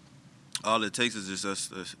 All it takes is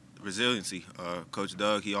just resiliency. Coach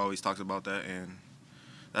Doug, he always talks about that, and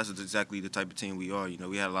that's exactly the type of team we are. You know,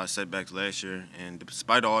 we had a lot of setbacks last year, and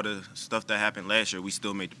despite all the stuff that happened last year, we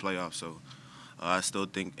still made the playoffs. So I still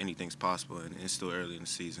think anything's possible, and it's still early in the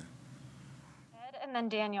season. Ed and then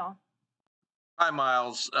Daniel. Hi,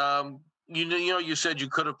 Miles. You said you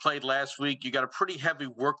could have played last week. You got a pretty heavy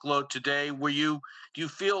workload today. Did you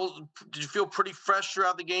feel pretty fresh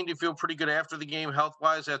throughout the game? Do you feel pretty good after the game,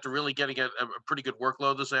 health-wise, after really getting a pretty good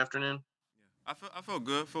workload this afternoon? I felt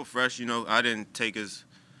good, feel fresh. You know, I didn't take as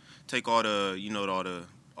take all the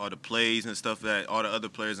all the plays and stuff that all the other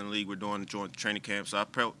players in the league were doing during training camp. So I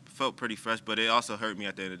felt pretty fresh, but it also hurt me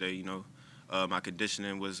at the end of the day. My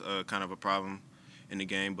conditioning was kind of a problem in the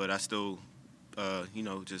game, but I still,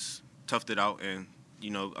 just toughed it out, and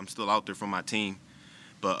I'm still out there for my team.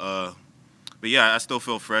 But yeah, I still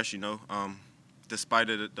feel fresh. Despite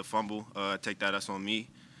the fumble, I take that's on me.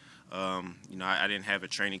 I didn't have a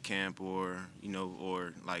training camp or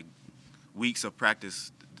like weeks of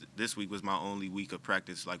practice. This week was my only week of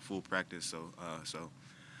practice, like full practice. So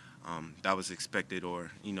that was expected,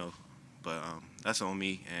 but that's on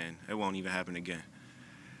me, and it won't even happen again.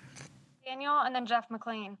 Daniel, and then Jeff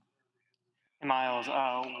McLean. Hey, Miles,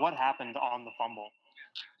 what happened on the fumble?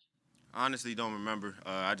 I honestly don't remember.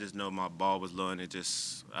 I just know my ball was low, and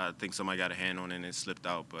I think somebody got a hand on it and it slipped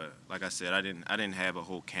out. But like I said, I didn't have a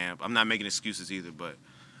whole camp. I'm not making excuses either, but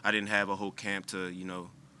I didn't have a whole camp to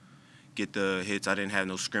get the hits. I didn't have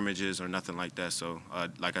no scrimmages or nothing like that. So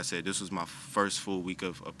like I said, this was my first full week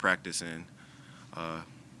of practice, and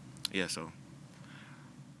yeah. So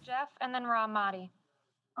Jeff, and then Rob Mahdi.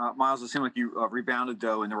 Miles, it seemed like you rebounded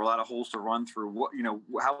though, and there were a lot of holes to run through.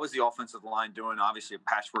 How was the offensive line doing? Obviously, a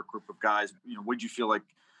patchwork group of guys. What did you feel like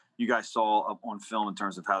you guys saw on film in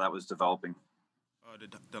terms of how that was developing?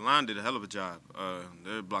 The line did a hell of a job.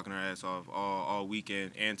 They're blocking our ass off all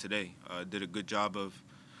weekend and today. Did a good job of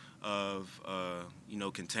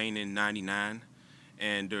containing 99,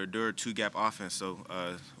 and they're a two-gap offense. So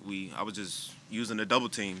I was just using the double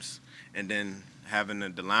teams, and then having the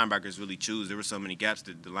linebackers really choose. There were so many gaps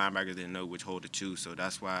that the linebackers didn't know which hole to choose. So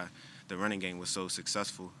that's why the running game was so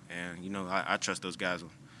successful. And I trust those guys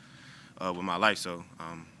with my life. So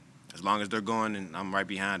as long as they're going, and I'm right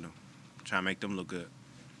behind them, trying to make them look good.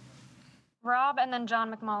 Rob, and then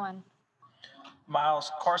John McMullen.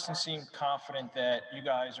 Miles, Carson seemed confident that you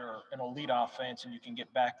guys are an elite offense and you can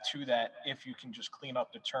get back to that if you can just clean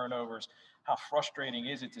up the turnovers. How frustrating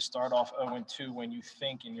is it to start off 0-2 when you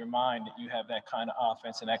think in your mind that you have that kind of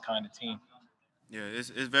offense and that kind of team? Yeah, it's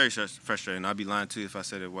very frustrating. I'd be lying too if I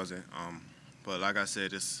said it wasn't. But like I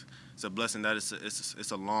said, it's a blessing that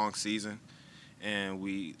it's a long season, and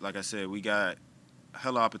we got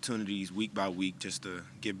hella opportunities week by week just to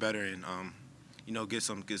get better and get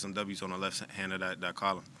some W's on the left hand of that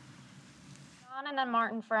column. John, and then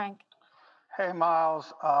Martin Frank. Hey,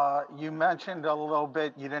 Miles, you mentioned a little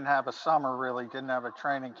bit you didn't have a summer, really, didn't have a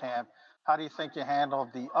training camp. How do you think you handled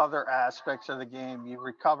the other aspects of the game? You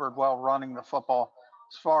recovered well running the football.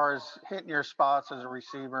 As far as hitting your spots as a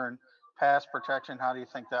receiver and pass protection, how do you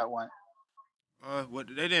think that went?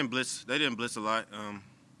 They didn't blitz. They didn't blitz a lot.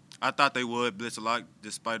 I thought they would blitz a lot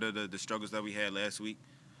despite of the struggles that we had last week,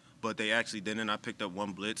 but they actually didn't. I picked up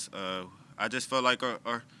one blitz. I just felt like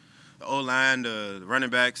our the O-line, the running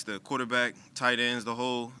backs, the quarterback, tight ends,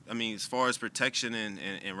 as far as protection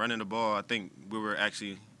and running the ball, I think we were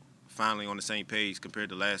actually finally on the same page compared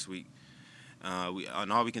to last week.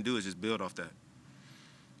 And all we can do is just build off that.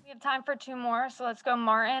 We have time for two more, so let's go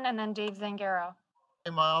Martin and then Dave Zangaro. Hey,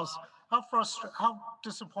 Miles, how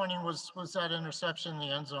disappointing was that interception in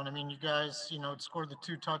the end zone? I mean, you guys, scored the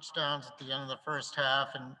 2 touchdowns at the end of the first half,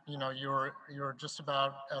 and you were just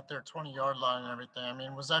about at their 20-yard line and everything. I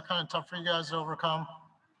mean, was that kind of tough for you guys to overcome?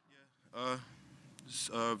 It's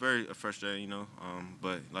very frustrating,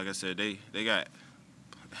 but like I said, they got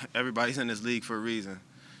everybody's in this league for a reason.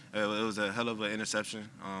 It was a hell of an interception.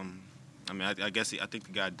 I think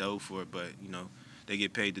the guy dove for it, but they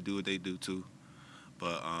get paid to do what they do too.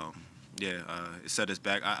 But it set us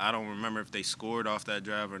back. I don't remember if they scored off that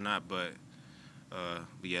drive or not, but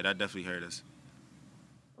yeah, that definitely hurt us.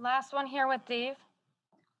 Last one here with Dave.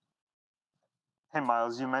 Hey,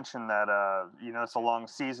 Miles, you mentioned that, it's a long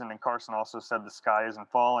season, and Carson also said the sky isn't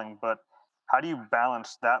falling, but how do you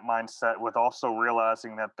balance that mindset with also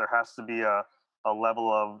realizing that there has to be a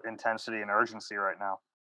level of intensity and urgency right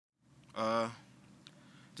now?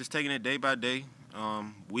 Just taking it day by day,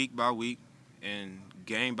 week by week, and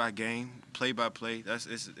game by game, play by play.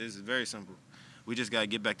 It's very simple. We just got to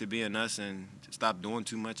get back to being us and stop doing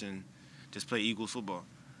too much and just play Eagles football.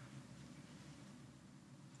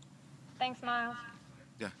 Thanks, Miles.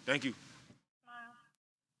 Yeah, thank you.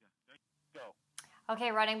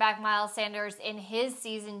 Okay, running back Miles Sanders in his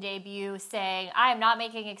season debut saying, I am not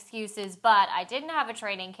making excuses, but I didn't have a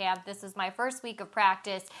training camp. This is my first week of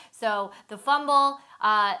practice. So the fumble,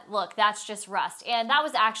 look, that's just rust. And that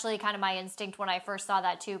was actually kind of my instinct when I first saw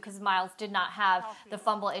that too, because Miles did not have the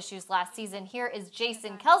fumble issues last season. Here is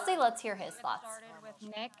Jason Kelsey. Let's hear his thoughts. Started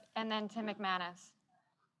with Nick and then Tim McManus.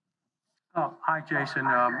 Oh, hi, Jason.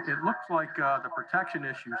 It looks like the protection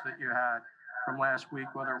issues that you had from last week,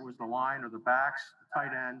 whether it was the line or the backs, the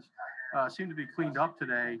tight ends, seemed to be cleaned up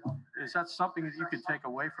today. Is that something that you could take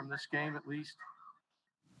away from this game at least?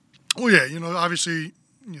 Well, yeah, obviously,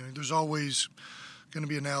 there's always going to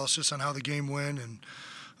be analysis on how the game went, and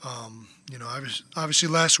obviously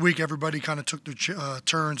last week everybody kind of took their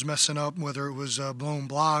turns messing up, whether it was blown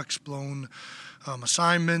blocks, blown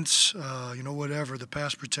assignments, whatever. The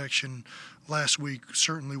pass protection last week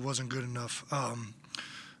certainly wasn't good enough.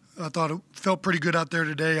 I thought it felt pretty good out there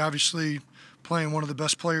today. Obviously, playing one of the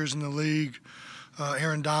best players in the league,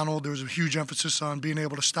 Aaron Donald. There was a huge emphasis on being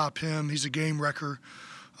able to stop him. He's a game wrecker,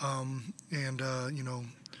 I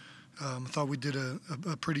thought we did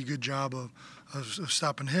a pretty good job of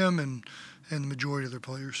stopping him and the majority of their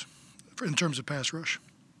players in terms of pass rush.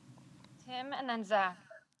 Tim and then Zach.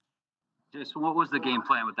 Jason, what was the game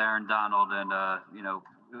plan with Aaron Donald, and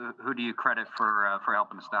who do you credit for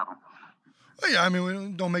helping to stop him? Well, yeah, I mean,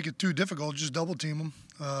 we don't make it too difficult. Just double team him.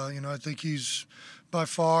 I think he's by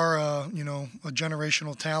far, a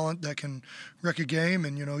generational talent that can wreck a game.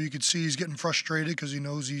 And, you could see he's getting frustrated because he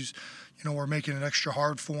knows we're making it extra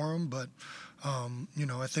hard for him. But, I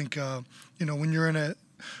think, when you're in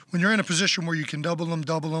a position where you can double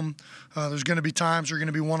them, there's going to be times they're going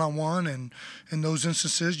to be one-on-one. And in those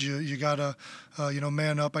instances, you got to,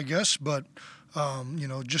 man up, I guess. But,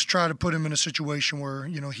 just try to put him in a situation where,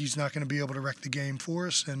 he's not going to be able to wreck the game for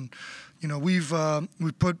us. And, we've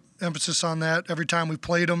put emphasis on that every time we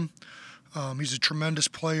played him. He's a tremendous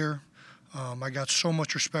player. I got so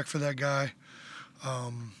much respect for that guy.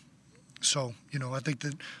 I think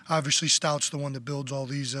that obviously Stout's the one that builds all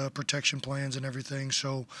these protection plans and everything.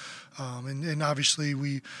 So, and obviously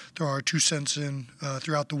we throw our 2 cents in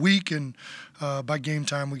throughout the week. And by game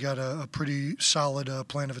time, we got a pretty solid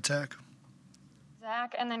plan of attack.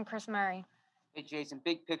 Zach and then Chris Murray. Hey, Jason,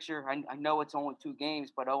 big picture. I know it's only 2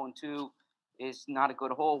 games, but 0-2 is not a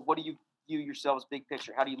good whole. What do you view yourselves big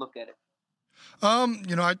picture? How do you look at it?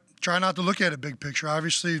 I try not to look at it big picture.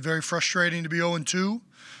 Obviously, very frustrating to be 0-2,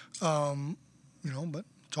 but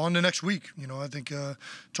it's on to next week. I think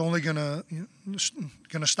it's only gonna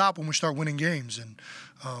stop when we start winning games, and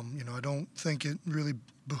I don't think it really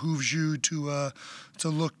behooves you to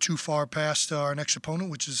look too far past our next opponent,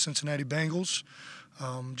 which is Cincinnati Bengals.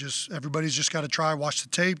 Everybody's just got to try, watch the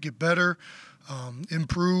tape, get better,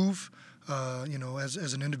 improve.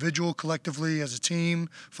 As an individual, collectively, as a team,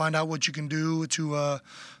 find out what you can do to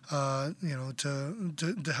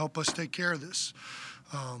help us take care of this.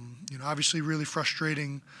 Obviously, really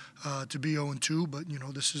frustrating to be 0-2, but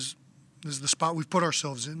this is the spot we've put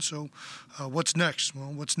ourselves in. So, what's next?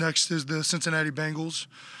 Well, what's next is the Cincinnati Bengals,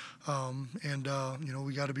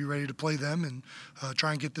 we got to be ready to play them and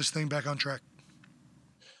try and get this thing back on track.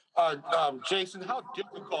 Jason, how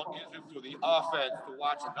difficult is it for the offense to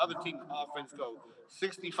watch another team's offense go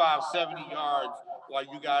 65, 70 yards while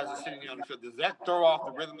you guys are sitting there on the field? Does that throw off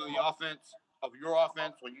the rhythm of the offense, of your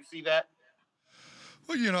offense, when you see that?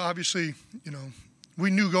 Well, obviously,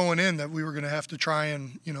 we knew going in that we were going to have to try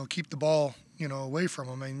and, keep the ball, away from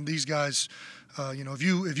them. I mean, these guys, if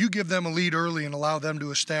you give them a lead early and allow them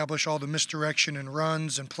to establish all the misdirection and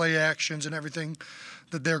runs and play actions and everything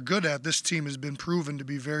that they're good at, this team has been proven to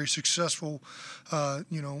be very successful,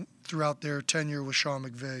 throughout their tenure with Sean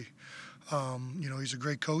McVay. He's a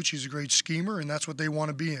great coach, he's a great schemer, and that's what they want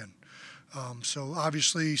to be in. So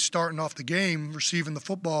obviously starting off the game, receiving the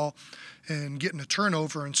football and getting a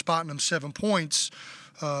turnover and spotting them 7 points,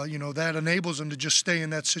 that enables them to just stay in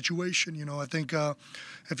that situation. I think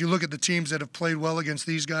if you look at the teams that have played well against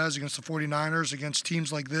these guys, against the 49ers, against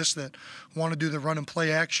teams like this that want to do the run and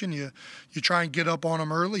play action, you try and get up on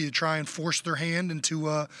them early. You try and force their hand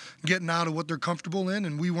into getting out of what they're comfortable in,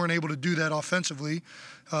 and we weren't able to do that offensively.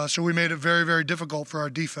 So we made it very, very difficult for our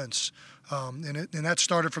defense. And that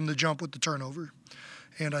started from the jump with the turnover.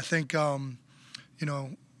 And I think,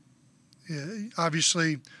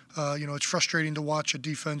 obviously, it's frustrating to watch a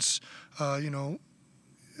defense,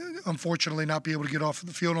 unfortunately not be able to get off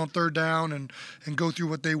the field on third down and go through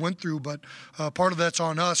what they went through. But part of that's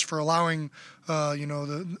on us for allowing,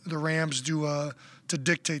 the Rams to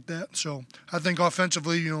dictate that. So I think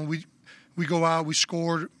offensively, we go out, we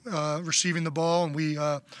score receiving the ball, and we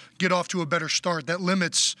get off to a better start. That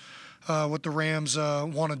limits what the Rams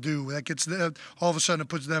want to do. That gets all of a sudden it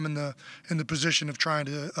puts them in the position of trying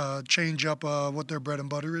to change up what their bread and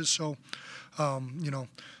butter is. So,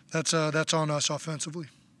 that's on us offensively.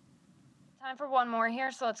 Time for one more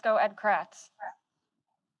here, so let's go Ed Kratz.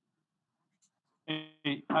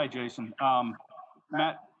 Hey, hi, Jason.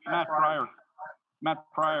 Matt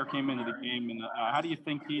Pryor came into the game, and how do you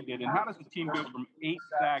think he did? And how does the team go from 8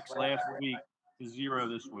 sacks last week to 0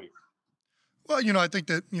 this week? Well, I think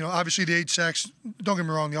that, obviously the 8 sacks, don't get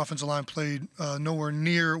me wrong, the offensive line played nowhere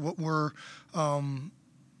near what we're,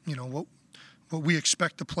 what we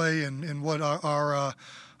expect to play and what our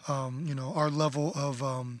level of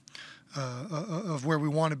where we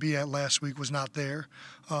want to be at last week was not there.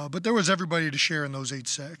 But there was everybody to share in those 8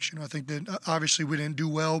 sacks. I think that obviously we didn't do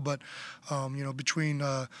well, but, between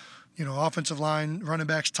offensive line, running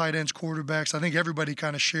backs, tight ends, quarterbacks, I think everybody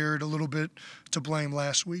kind of shared a little bit to blame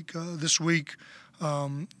last week. This week,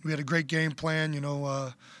 we had a great game plan,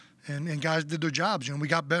 and guys did their jobs. We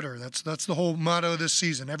got better. That's the whole motto of this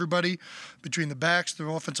season. Everybody, between the backs, the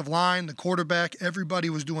offensive line, the quarterback, everybody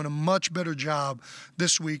was doing a much better job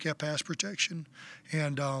this week at pass protection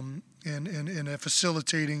and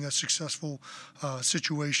facilitating a successful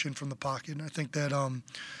situation from the pocket. And I think that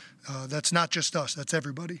that's not just us. That's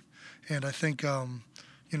everybody. And I think,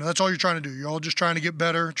 that's all you're trying to do. You're all just trying to get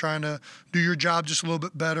better, trying to do your job just a little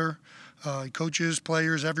bit better. Coaches,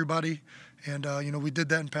 players, everybody. And, we did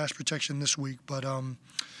that in pass protection this week. But,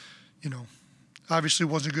 obviously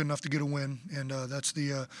wasn't good enough to get a win. And that's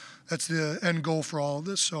the end goal for all of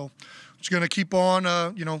this. So just going to keep on,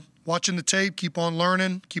 watching the tape, keep on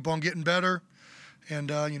learning, keep on getting better. And,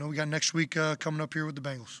 we got next week coming up here with the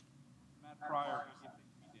Bengals.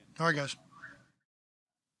 All right, guys.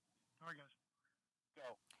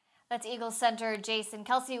 That's Eagles center Jason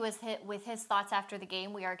Kelce with his thoughts after the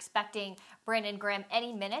game. We are expecting Brandon Graham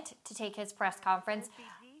any minute to take his press conference.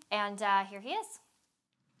 And here he is.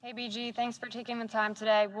 Hey, BG, thanks for taking the time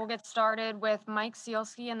today. We'll get started with Mike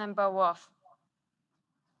Sealski and then Bo Wolf.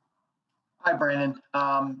 Hi, Brandon.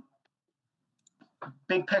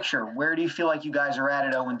 Big picture, where do you feel like you guys are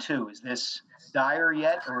at 0-2? Is this dire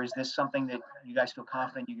yet, or is this something that you guys feel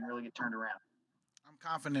confident you can really get turned around? I'm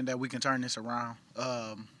confident that we can turn this around.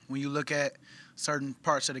 When you look at certain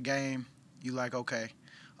parts of the game, you like, okay,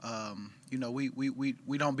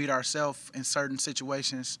 we don't beat ourselves in certain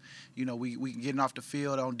situations. We getting off the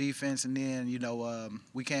field on defense, and then,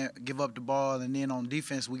 we can't give up the ball. And then on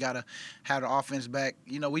defense, we got to have the offense back.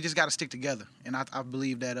 We just got to stick together. And I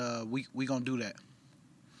believe that we going to do that.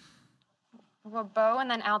 Well, Bo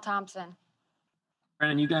and then Al Thompson.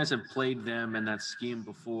 Brandon, you guys have played them in that scheme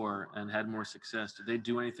before and had more success. Did they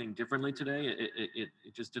do anything differently today? It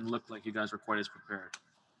just didn't look like you guys were quite as prepared.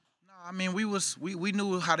 No, I mean, we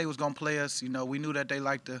knew how they was gonna play us. We knew that they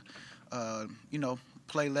like to,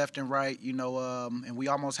 play left and right. And we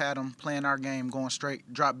almost had them playing our game, going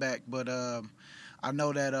straight drop back. But I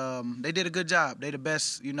know that they did a good job. They the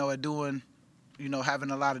best, at doing,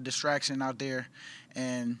 having a lot of distraction out there.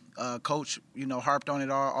 And coach, harped on it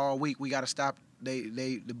all week. We got to stop.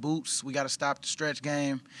 The boots, we got to stop the stretch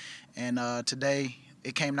game, and today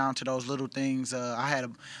it came down to those little things. I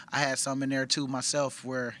had some in there too myself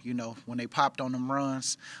where when they popped on them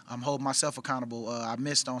runs, I'm holding myself accountable. I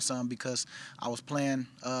missed on some because I was playing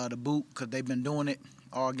the boot because they've been doing it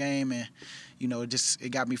all game, and it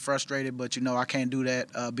got me frustrated. But I can't do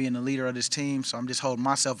that being the leader of this team, so I'm just holding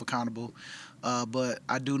myself accountable. But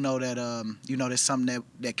I do know that there's something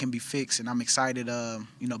that can be fixed, and I'm excited.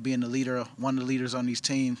 Being the leader, one of the leaders on these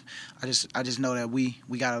teams, I just know that we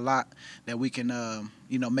got a lot that we can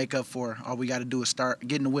make up for. All we got to do is start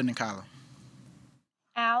getting the winning column.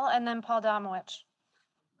 Al and then Paul Domowitch.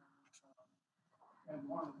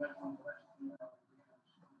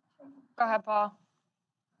 Go ahead, Paul.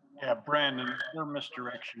 Yeah, Brandon, their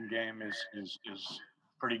misdirection game is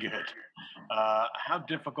pretty good. How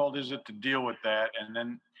difficult is it to deal with that? And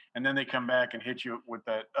then they come back and hit you with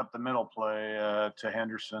that up the middle play to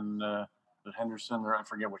Henderson, or I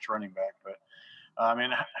forget which running back. But I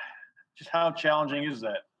mean, just how challenging is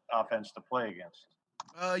that offense to play against?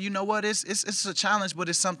 You know what? It's a challenge, but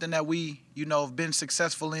it's something that we, have been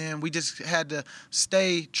successful in. We just had to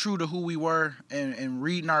stay true to who we were and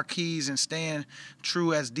reading our keys and staying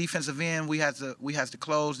true as defensive end. We had to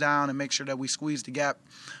close down and make sure that we squeezed the gap.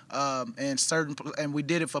 And we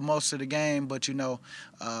did it for most of the game. But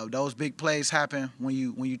those big plays happen when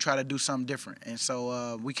you try to do something different. And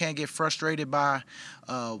so we can't get frustrated by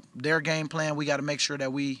their game plan. We got to make sure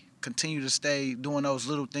that we continue to stay doing those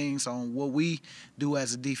little things on what we do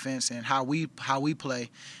as a defense and how we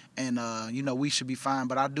play, and we should be fine.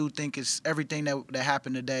 But I do think it's everything that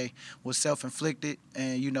happened today was self-inflicted,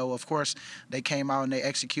 and of course they came out and they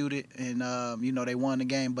executed, and they won the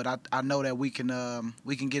game. But I know that we can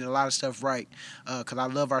get a lot of stuff right, because I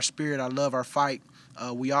love our spirit, I love our fight.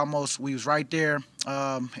 We was right there,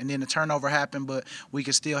 and then the turnover happened, but we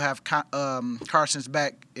could still have Carson's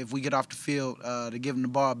back if we get off the field to give him the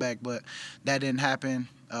ball back. But that didn't happen.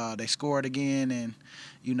 They scored again, and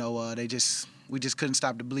we just couldn't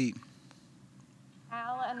stop the bleed.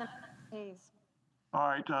 Al and then Hayes. All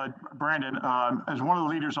right, Brandon, as one of the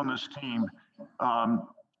leaders on this team,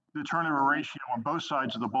 the turnover ratio on both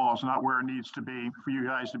sides of the ball is not where it needs to be for you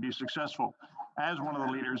guys to be successful. As one of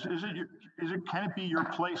the leaders, can it be your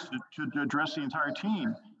place to address the entire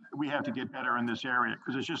team? We have to get better in this area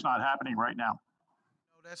because it's just not happening right now.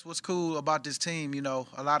 That's what's cool about this team.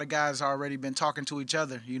 A lot of guys already been talking to each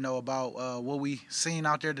other, about what we seen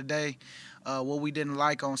out there today, what we didn't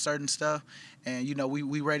like on certain stuff. And,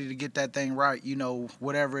 we ready to get that thing right.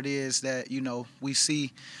 Whatever it is that, we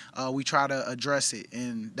see, we try to address it.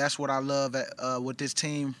 And that's what I love with this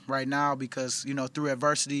team right now because, through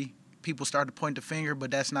adversity, people start to point the finger, but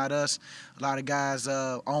that's not us. A lot of guys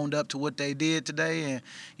owned up to what they did today,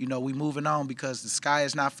 and we moving on because the sky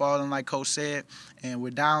is not falling, like Coach said, and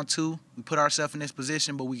we're down 2. We put ourselves in this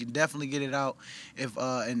position, but we can definitely get it out. If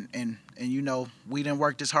we didn't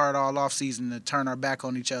work this hard all off season to turn our back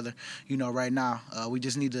on each other. Right now we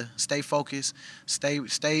just need to stay focused, stay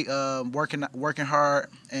working hard,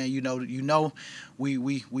 and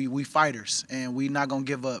we fighters, and we not gonna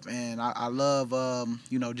give up. And I love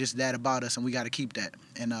just that about us, and we got to keep that,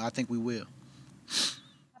 and I think we will. Last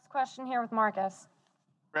question here with Marcus.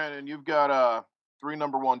 Brandon, you've got 3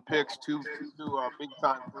 number 1 picks, two big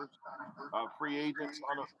time free agents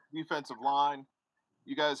on a defensive line.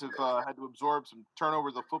 You guys have had to absorb some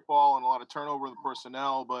turnovers of football and a lot of turnover of the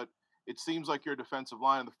personnel, but it seems like your defensive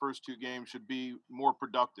line in the first 2 games should be more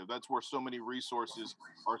productive. That's where so many resources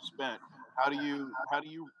are spent. How do you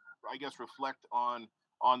I guess reflect on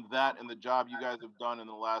that and the job you guys have done in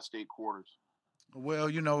the last 8 quarters? Well,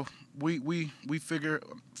 we figure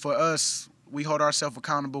for us, we hold ourselves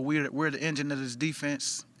accountable. We're the engine of this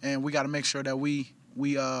defense, and we got to make sure that we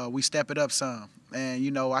step it up some.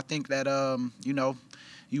 And I think that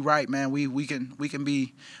you're right, man. We can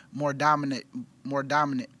be more dominant.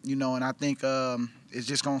 And I think it's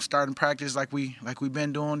just gonna start in practice like we've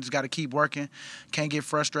been doing. Just got to keep working. Can't get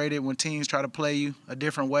frustrated when teams try to play you a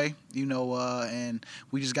different way. And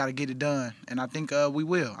we just got to get it done. And I think we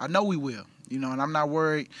will. I know we will. And I'm not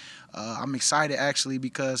worried. I'm excited actually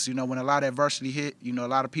because when a lot of adversity hit, a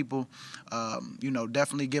lot of people,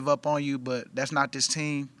 definitely give up on you. But that's not this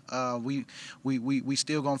team. We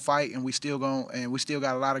still gonna fight, and we still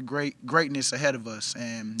got a lot of greatness ahead of us.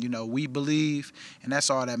 And we believe, and that's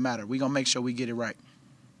all that matters. We gonna make sure we get it right.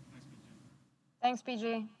 Thanks,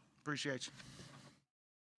 PG. Appreciate you.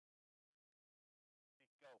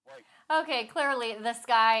 Okay, clearly the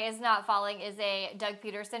sky is not falling is a Doug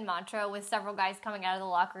Peterson mantra with several guys coming out of the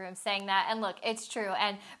locker room saying that. And look, it's true.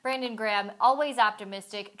 And Brandon Graham, always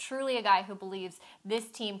optimistic, truly a guy who believes this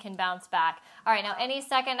team can bounce back. All right, now any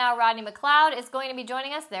second now, Rodney McLeod is going to be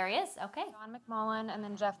joining us. There he is. Okay. John McMullen and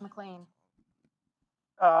then Jeff McLean.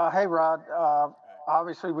 Hey, Rod.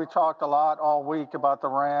 Obviously, we talked a lot all week about the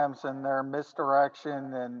Rams and their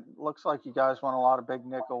misdirection, and looks like you guys won a lot of big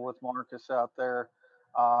nickel with Marcus out there.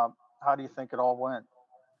 How do you think it all went?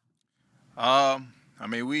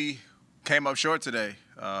 We came up short today.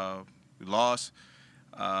 We lost.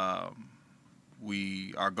 Our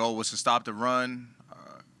goal was to stop the run.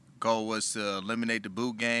 Our goal was to eliminate the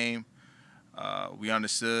boot game. We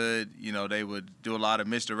understood, they would do a lot of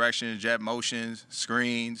misdirections, jet motions,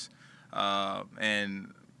 screens,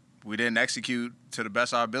 and we didn't execute to the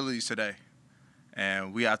best of our abilities today.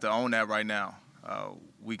 And we have to own that right now.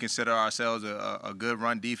 We consider ourselves a good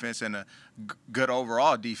run defense and a good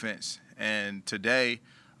overall defense. And today,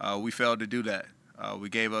 we failed to do that. We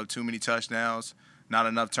gave up too many touchdowns, not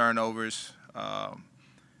enough turnovers.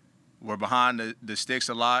 We're behind the sticks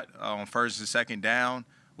a lot on first and second down,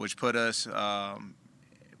 which put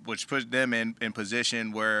them in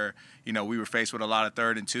position where we were faced with a lot of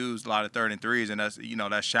 3rd and 2s, a lot of 3rd and 3s, and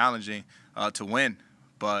that's challenging to win.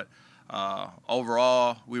 But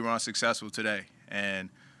overall, we were unsuccessful today. And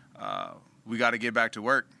we got to get back to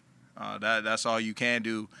work. That's all you can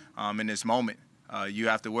do in this moment. You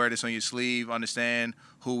have to wear this on your sleeve, understand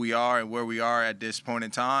who we are and where we are at this point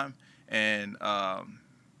in time, and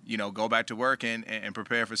go back to work and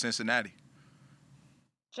prepare for Cincinnati.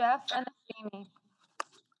 Jeff and then Jamie.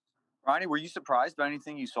 Ronnie, were you surprised by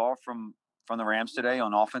anything you saw from the Rams today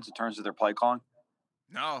on offense in terms of their play calling?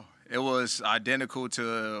 No, it was identical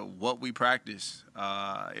to what we practiced.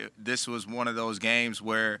 This was one of those games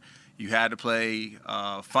where you had to play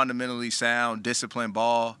fundamentally sound, disciplined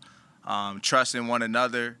ball, trust in one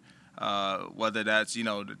another, whether that's,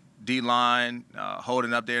 the D-line,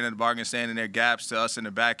 holding up there in the bargain, standing their gaps to us in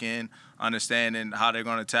the back end, understanding how they're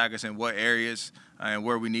going to attack us in what areas and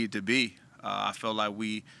where we need to be. I feel like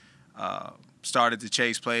we started to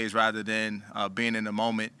chase plays rather than being in the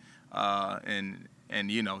moment and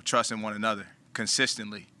trusting one another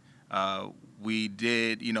consistently. we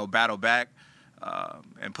did, battle back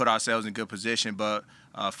and put ourselves in good position, but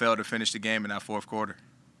failed to finish the game in that fourth quarter.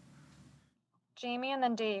 Jamie and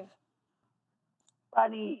then Dave.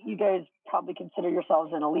 Rodney, you guys probably consider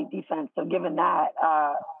yourselves an elite defense. So given that,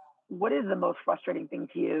 what is the most frustrating thing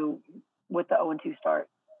to you with the 0-2 start?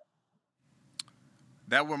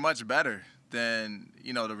 That we're much better than,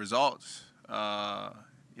 the results.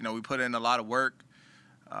 We put in a lot of work.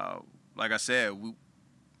 Like I said,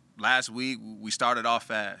 last week we started off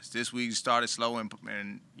fast. This week we started slow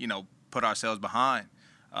and put ourselves behind.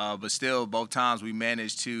 But still, both times we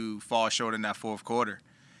managed to fall short in that fourth quarter.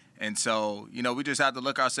 And so, we just have to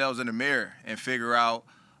look ourselves in the mirror and figure out,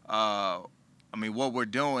 what we're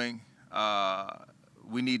doing.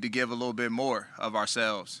 We need to give a little bit more of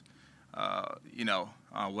ourselves,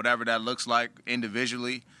 whatever that looks like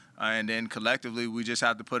individually. And then collectively, we just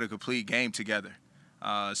have to put a complete game together,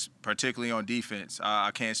 particularly on defense.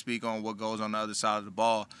 I can't speak on what goes on the other side of the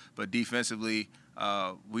ball, but defensively,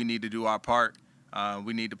 we need to do our part.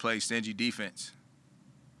 We need to play stingy defense.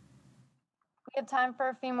 We have time for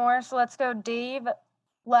a few more, so let's go Dave,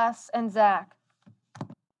 Les, and Zach.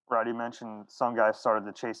 Right, you mentioned some guys started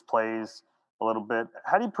to chase plays a little bit.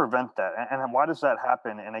 How do you prevent that? And why does that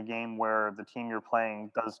happen in a game where the team you're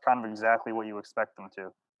playing does kind of exactly what you expect them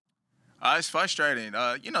to? It's frustrating.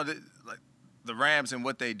 The Rams and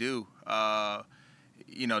what they do,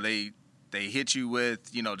 they hit you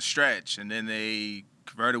with, the stretch, and then they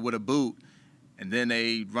convert it with a boot, and then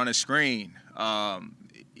they run a screen.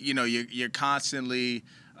 You're constantly,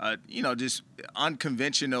 just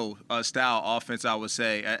unconventional style offense, I would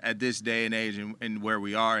say, at this day and age and where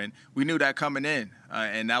we are. And we knew that coming in,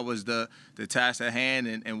 and that was the task at hand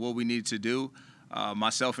and what we needed to do.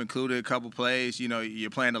 Myself included, a couple plays. You're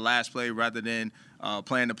playing the last play rather than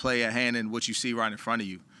playing the play at hand and what you see right in front of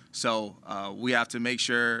you. So we have to make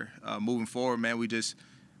sure moving forward, man, we just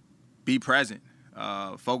be present,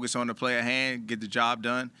 focus on the play at hand, get the job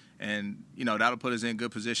done, and that'll put us in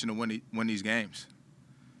good position to win these games.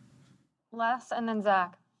 Les and then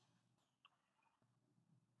Zach.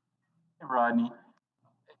 Hey, Rodney,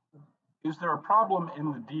 is there a problem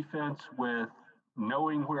in the defense with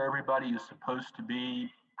knowing where everybody is supposed to be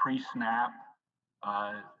pre-snap?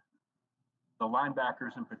 The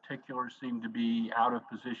linebackers in particular seem to be out of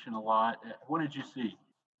position a lot. What did you see?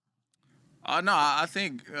 No, I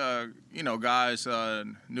think, guys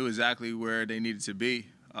knew exactly where they needed to be.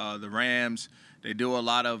 The Rams, they do a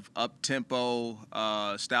lot of up-tempo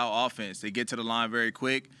style offense. They get to the line very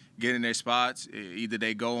quick, get in their spots. Either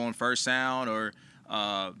they go on first down or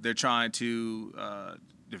they're trying to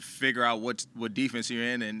figure out what defense you're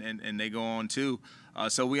in, and they go on too.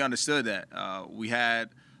 So we understood that. We had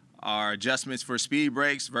our adjustments for speed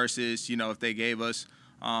breaks versus, if they gave us,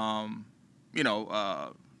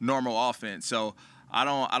 normal offense. So I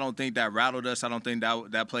don't think that rattled us. I don't think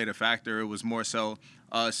that played a factor. It was more so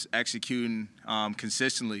us executing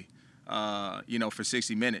consistently, for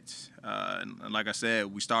 60 minutes. And like I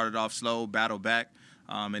said, we started off slow, battled back,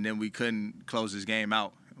 and then we couldn't close this game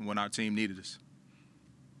out when our team needed us.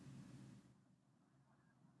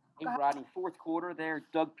 Hey, Rodney, fourth quarter there,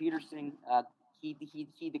 Doug Peterson,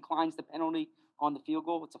 he declines the penalty on the field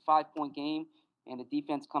goal. It's a 5-point game, and the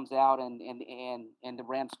defense comes out and the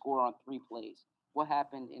Rams score on 3 plays. What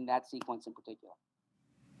happened in that sequence in particular?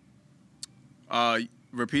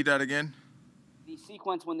 Repeat that again. The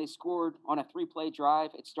sequence when they scored on a 3-play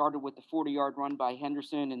drive, it started with the 40-yard run by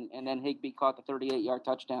Henderson, and then Higbee caught the 38-yard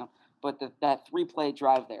touchdown. But that 3-play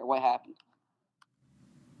drive there, what happened?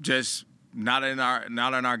 Just not in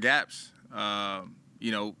our gaps.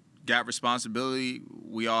 Gap responsibility.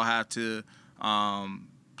 We all have to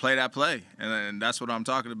play that play, and that's what I'm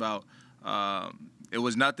talking about. It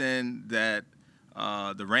was nothing that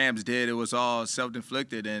the Rams did. It was all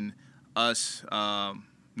self-inflicted and us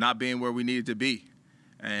not being where we needed to be.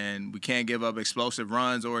 And we can't give up explosive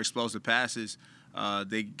runs or explosive passes.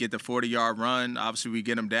 They get the 40-yard run. Obviously, we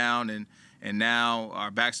get them down, and now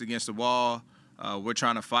our back's against the wall. We're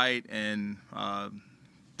trying to fight, and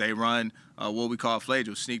they run what we call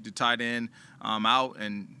flagrant, sneak the tight end out,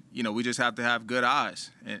 and we just have to have good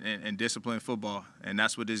eyes and disciplined football, and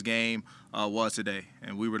that's what this game was today,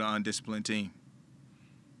 and we were the undisciplined team.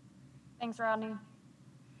 Thanks, Rodney.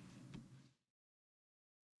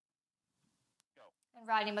 And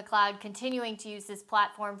Rodney McLeod continuing to use his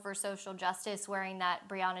platform for social justice, wearing that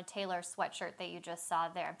Breonna Taylor sweatshirt that you just saw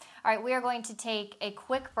there. All right, we are going to take a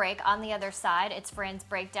quick break. On the other side, it's Fran's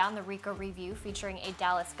Breakdown, the Rico Review, featuring a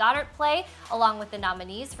Dallas Goedert play, along with the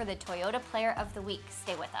nominees for the Toyota Player of the Week.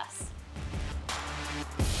 Stay with us.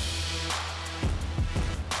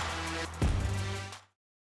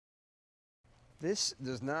 This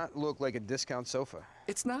does not look like a discount sofa.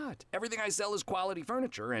 It's not. Everything I sell is quality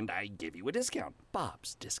furniture, and I give you a discount.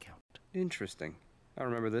 Bob's Discount. Interesting. I'll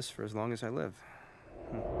remember this for as long as I live.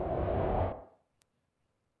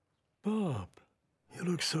 Bob, you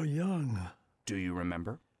look so young. Do you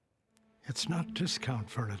remember? It's not discount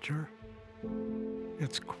furniture.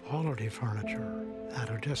 It's quality furniture at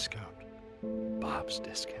a discount. Bob's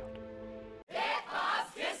Discount. At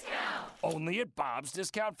Bob's Discount! Only at Bob's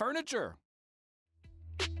Discount Furniture.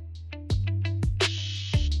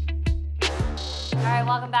 All right,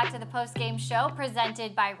 welcome back to the post-game show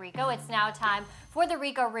presented by Rico. It's now time for the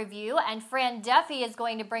Rico Review, and Fran Duffy is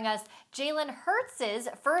going to bring us Jalen Hurts'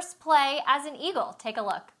 first play as an Eagle. Take a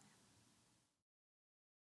look.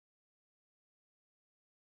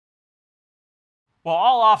 Well,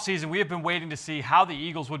 all offseason, we have been waiting to see how the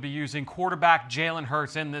Eagles would be using quarterback Jalen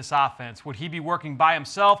Hurts in this offense. Would he be working by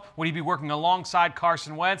himself? Would he be working alongside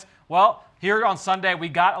Carson Wentz? Well, here on Sunday, we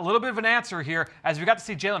got a little bit of an answer here as we got to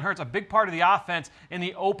see Jalen Hurts, a big part of the offense in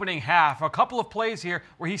the opening half. A couple of plays here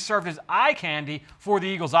where he served as eye candy for the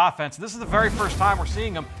Eagles offense. This is the very first time we're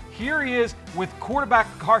seeing him. Here he is with quarterback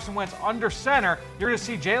Carson Wentz under center. You're going to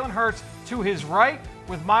see Jalen Hurts to his right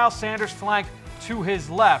with Miles Sanders flanked to his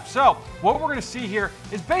left. So what we're going to see here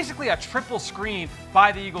is basically a triple screen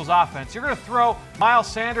by the Eagles offense. You're going to throw Miles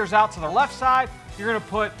Sanders out to the left side. You're going to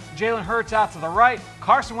put Jalen Hurts out to the right.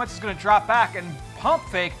 Carson Wentz is going to drop back and pump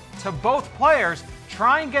fake to both players,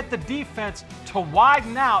 try and get the defense to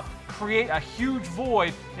widen out, create a huge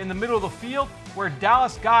void in the middle of the field where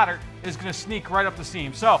Dallas Goedert is going to sneak right up the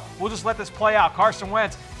seam. So we'll just let this play out. Carson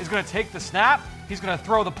Wentz is going to take the snap. He's going to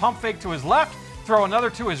throw the pump fake to his left, throw another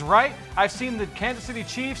to his right. I've seen the Kansas City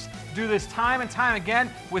Chiefs do this time and time again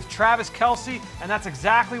with Travis Kelce, and that's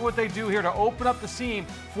exactly what they do here to open up the seam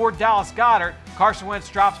for Dallas Goedert. Carson Wentz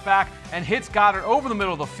drops back and hits Goedert over the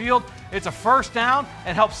middle of the field. It's a first down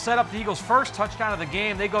and helps set up the Eagles' first touchdown of the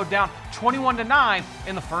game. They go down 21-9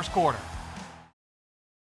 in the first quarter.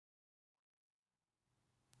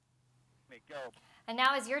 And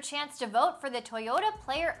now is your chance to vote for the Toyota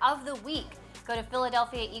Player of the Week. Go to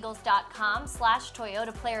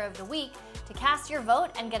PhiladelphiaEagles.com/Toyota Player of the Week to cast your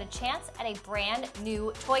vote and get a chance at a brand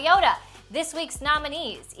new Toyota. This week's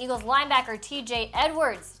nominees: Eagles linebacker TJ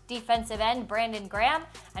Edwards, defensive end Brandon Graham,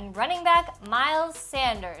 and running back Miles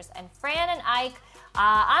Sanders. And Fran and Ike,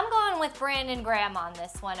 I'm going with Brandon Graham on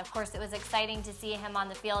this one. Of course, it was exciting to see him on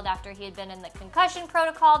the field after he had been in the concussion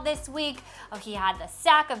protocol this week. Oh, he had the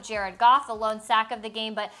sack of Jared Goff, the lone sack of the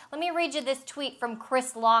game. But let me read you this tweet from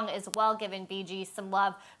Chris Long as well, giving BG some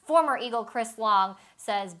love. Former Eagle Chris Long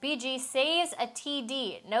says, BG saves a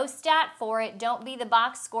TD. No stat for it. Don't be the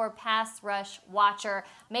box score pass rush watcher.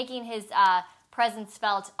 Making his presence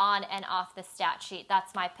felt on and off the stat sheet.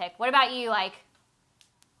 That's my pick. What about you, Ike?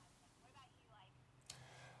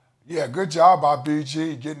 Yeah, good job by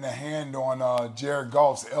BG getting a hand on Jared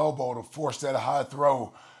Goff's elbow to force that high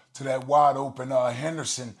throw to that wide open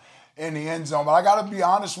Henderson in the end zone. But I got to be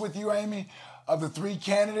honest with you, Amy. Of the three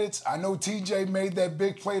candidates, I know TJ made that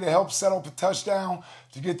big play to help set up a touchdown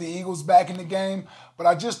to get the Eagles back in the game, but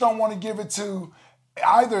I just don't want to give it to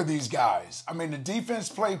either of these guys. I mean, the defense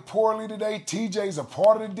played poorly today. TJ's a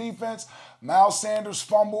part of the defense. Miles Sanders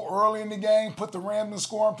fumbled early in the game, put the Rams in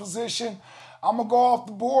scoring position. I'm going to go off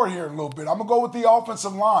the board here a little bit. I'm going to go with the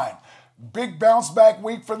offensive line. Big bounce back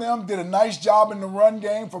week for them. Did a nice job in the run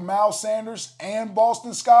game for Miles Sanders and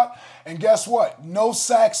Boston Scott. And guess what? No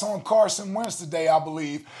sacks on Carson Wentz today, I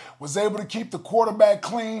believe. Was able to keep the quarterback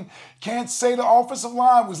clean. Can't say the offensive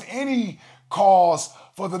line was any cause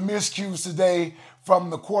for the miscues today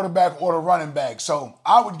from the quarterback or the running back. So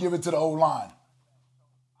I would give it to the O-line.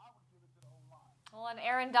 And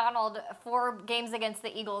Aaron Donald, 4 games against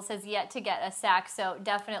the Eagles, has yet to get a sack, so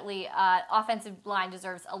definitely offensive line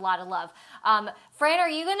deserves a lot of love. Fran, are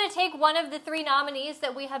you going to take one of the 3 nominees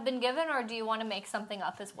that we have been given, or do you want to make something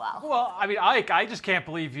up as well? Well, I mean, Ike, I just can't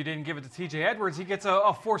believe you didn't give it to TJ Edwards. He gets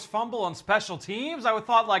a forced fumble on special teams. I would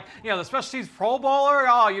thought, like, the special teams Pro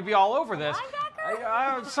Bowler, you'd be all over this.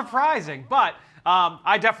 Surprising, but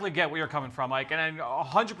I definitely get where you're coming from, Mike, and I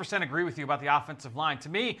 100% agree with you about the offensive line. To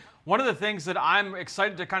me, one of the things that I'm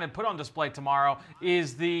excited to kind of put on display tomorrow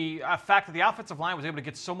is the fact that the offensive line was able to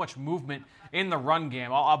get so much movement in the run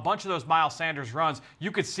game. A bunch of those Miles Sanders runs,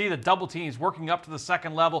 you could see the double teams working up to the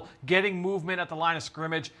second level, getting movement at the line of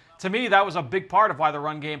scrimmage. To me, that was a big part of why the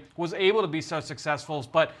run game was able to be so successful.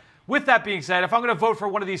 But with that being said, if I'm going to vote for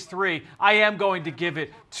one of these three, I am going to give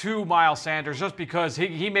it to Miles Sanders just because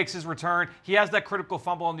he makes his return. He has that critical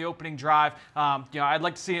fumble on the opening drive. I'd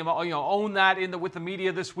like to see him own that with the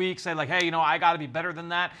media this week, say like, hey, I got to be better than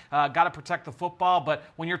that. Got to protect the football. But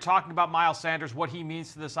when you're talking about Miles Sanders, what he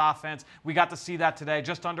means to this offense, we got to see that today.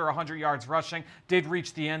 Just under 100 yards rushing, did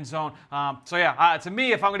reach the end zone. To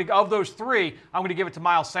me, if I'm going to of those three, I'm going to give it to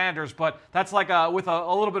Miles Sanders. But that's like with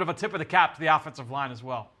a little bit of a tip of the cap to the offensive line as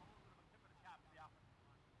well.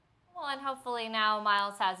 Well, and hopefully now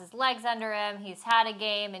Miles has his legs under him. He's had a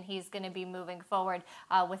game, and he's going to be moving forward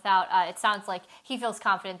without, it sounds like he feels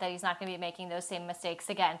confident that he's not going to be making those same mistakes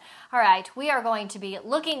again. All right, we are going to be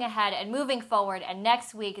looking ahead and moving forward, and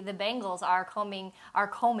next week the Bengals are coming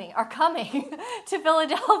to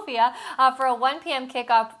Philadelphia for a 1 p.m.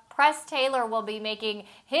 kickoff. Press Taylor will be making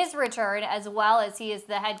his return, as well as he is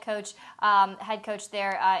the head coach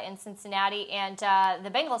there in Cincinnati. And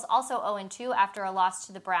the Bengals also 0-2 after a loss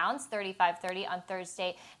to the Browns, 35-30 on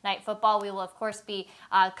Thursday Night Football. We will, of course, be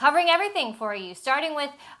covering everything for you, starting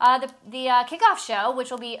with the kickoff show,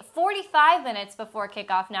 which will be 45 minutes before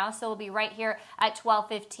kickoff now. So we'll be right here at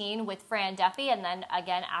 12:15 with Fran Duffy, and then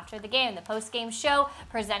again after the game, the post-game show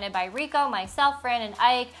presented by Rico, myself, Fran, and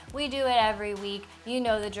Ike. We do it every week. You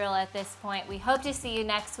know the drill at this point. We hope to see you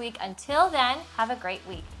next week. Until then, have a great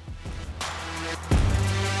week.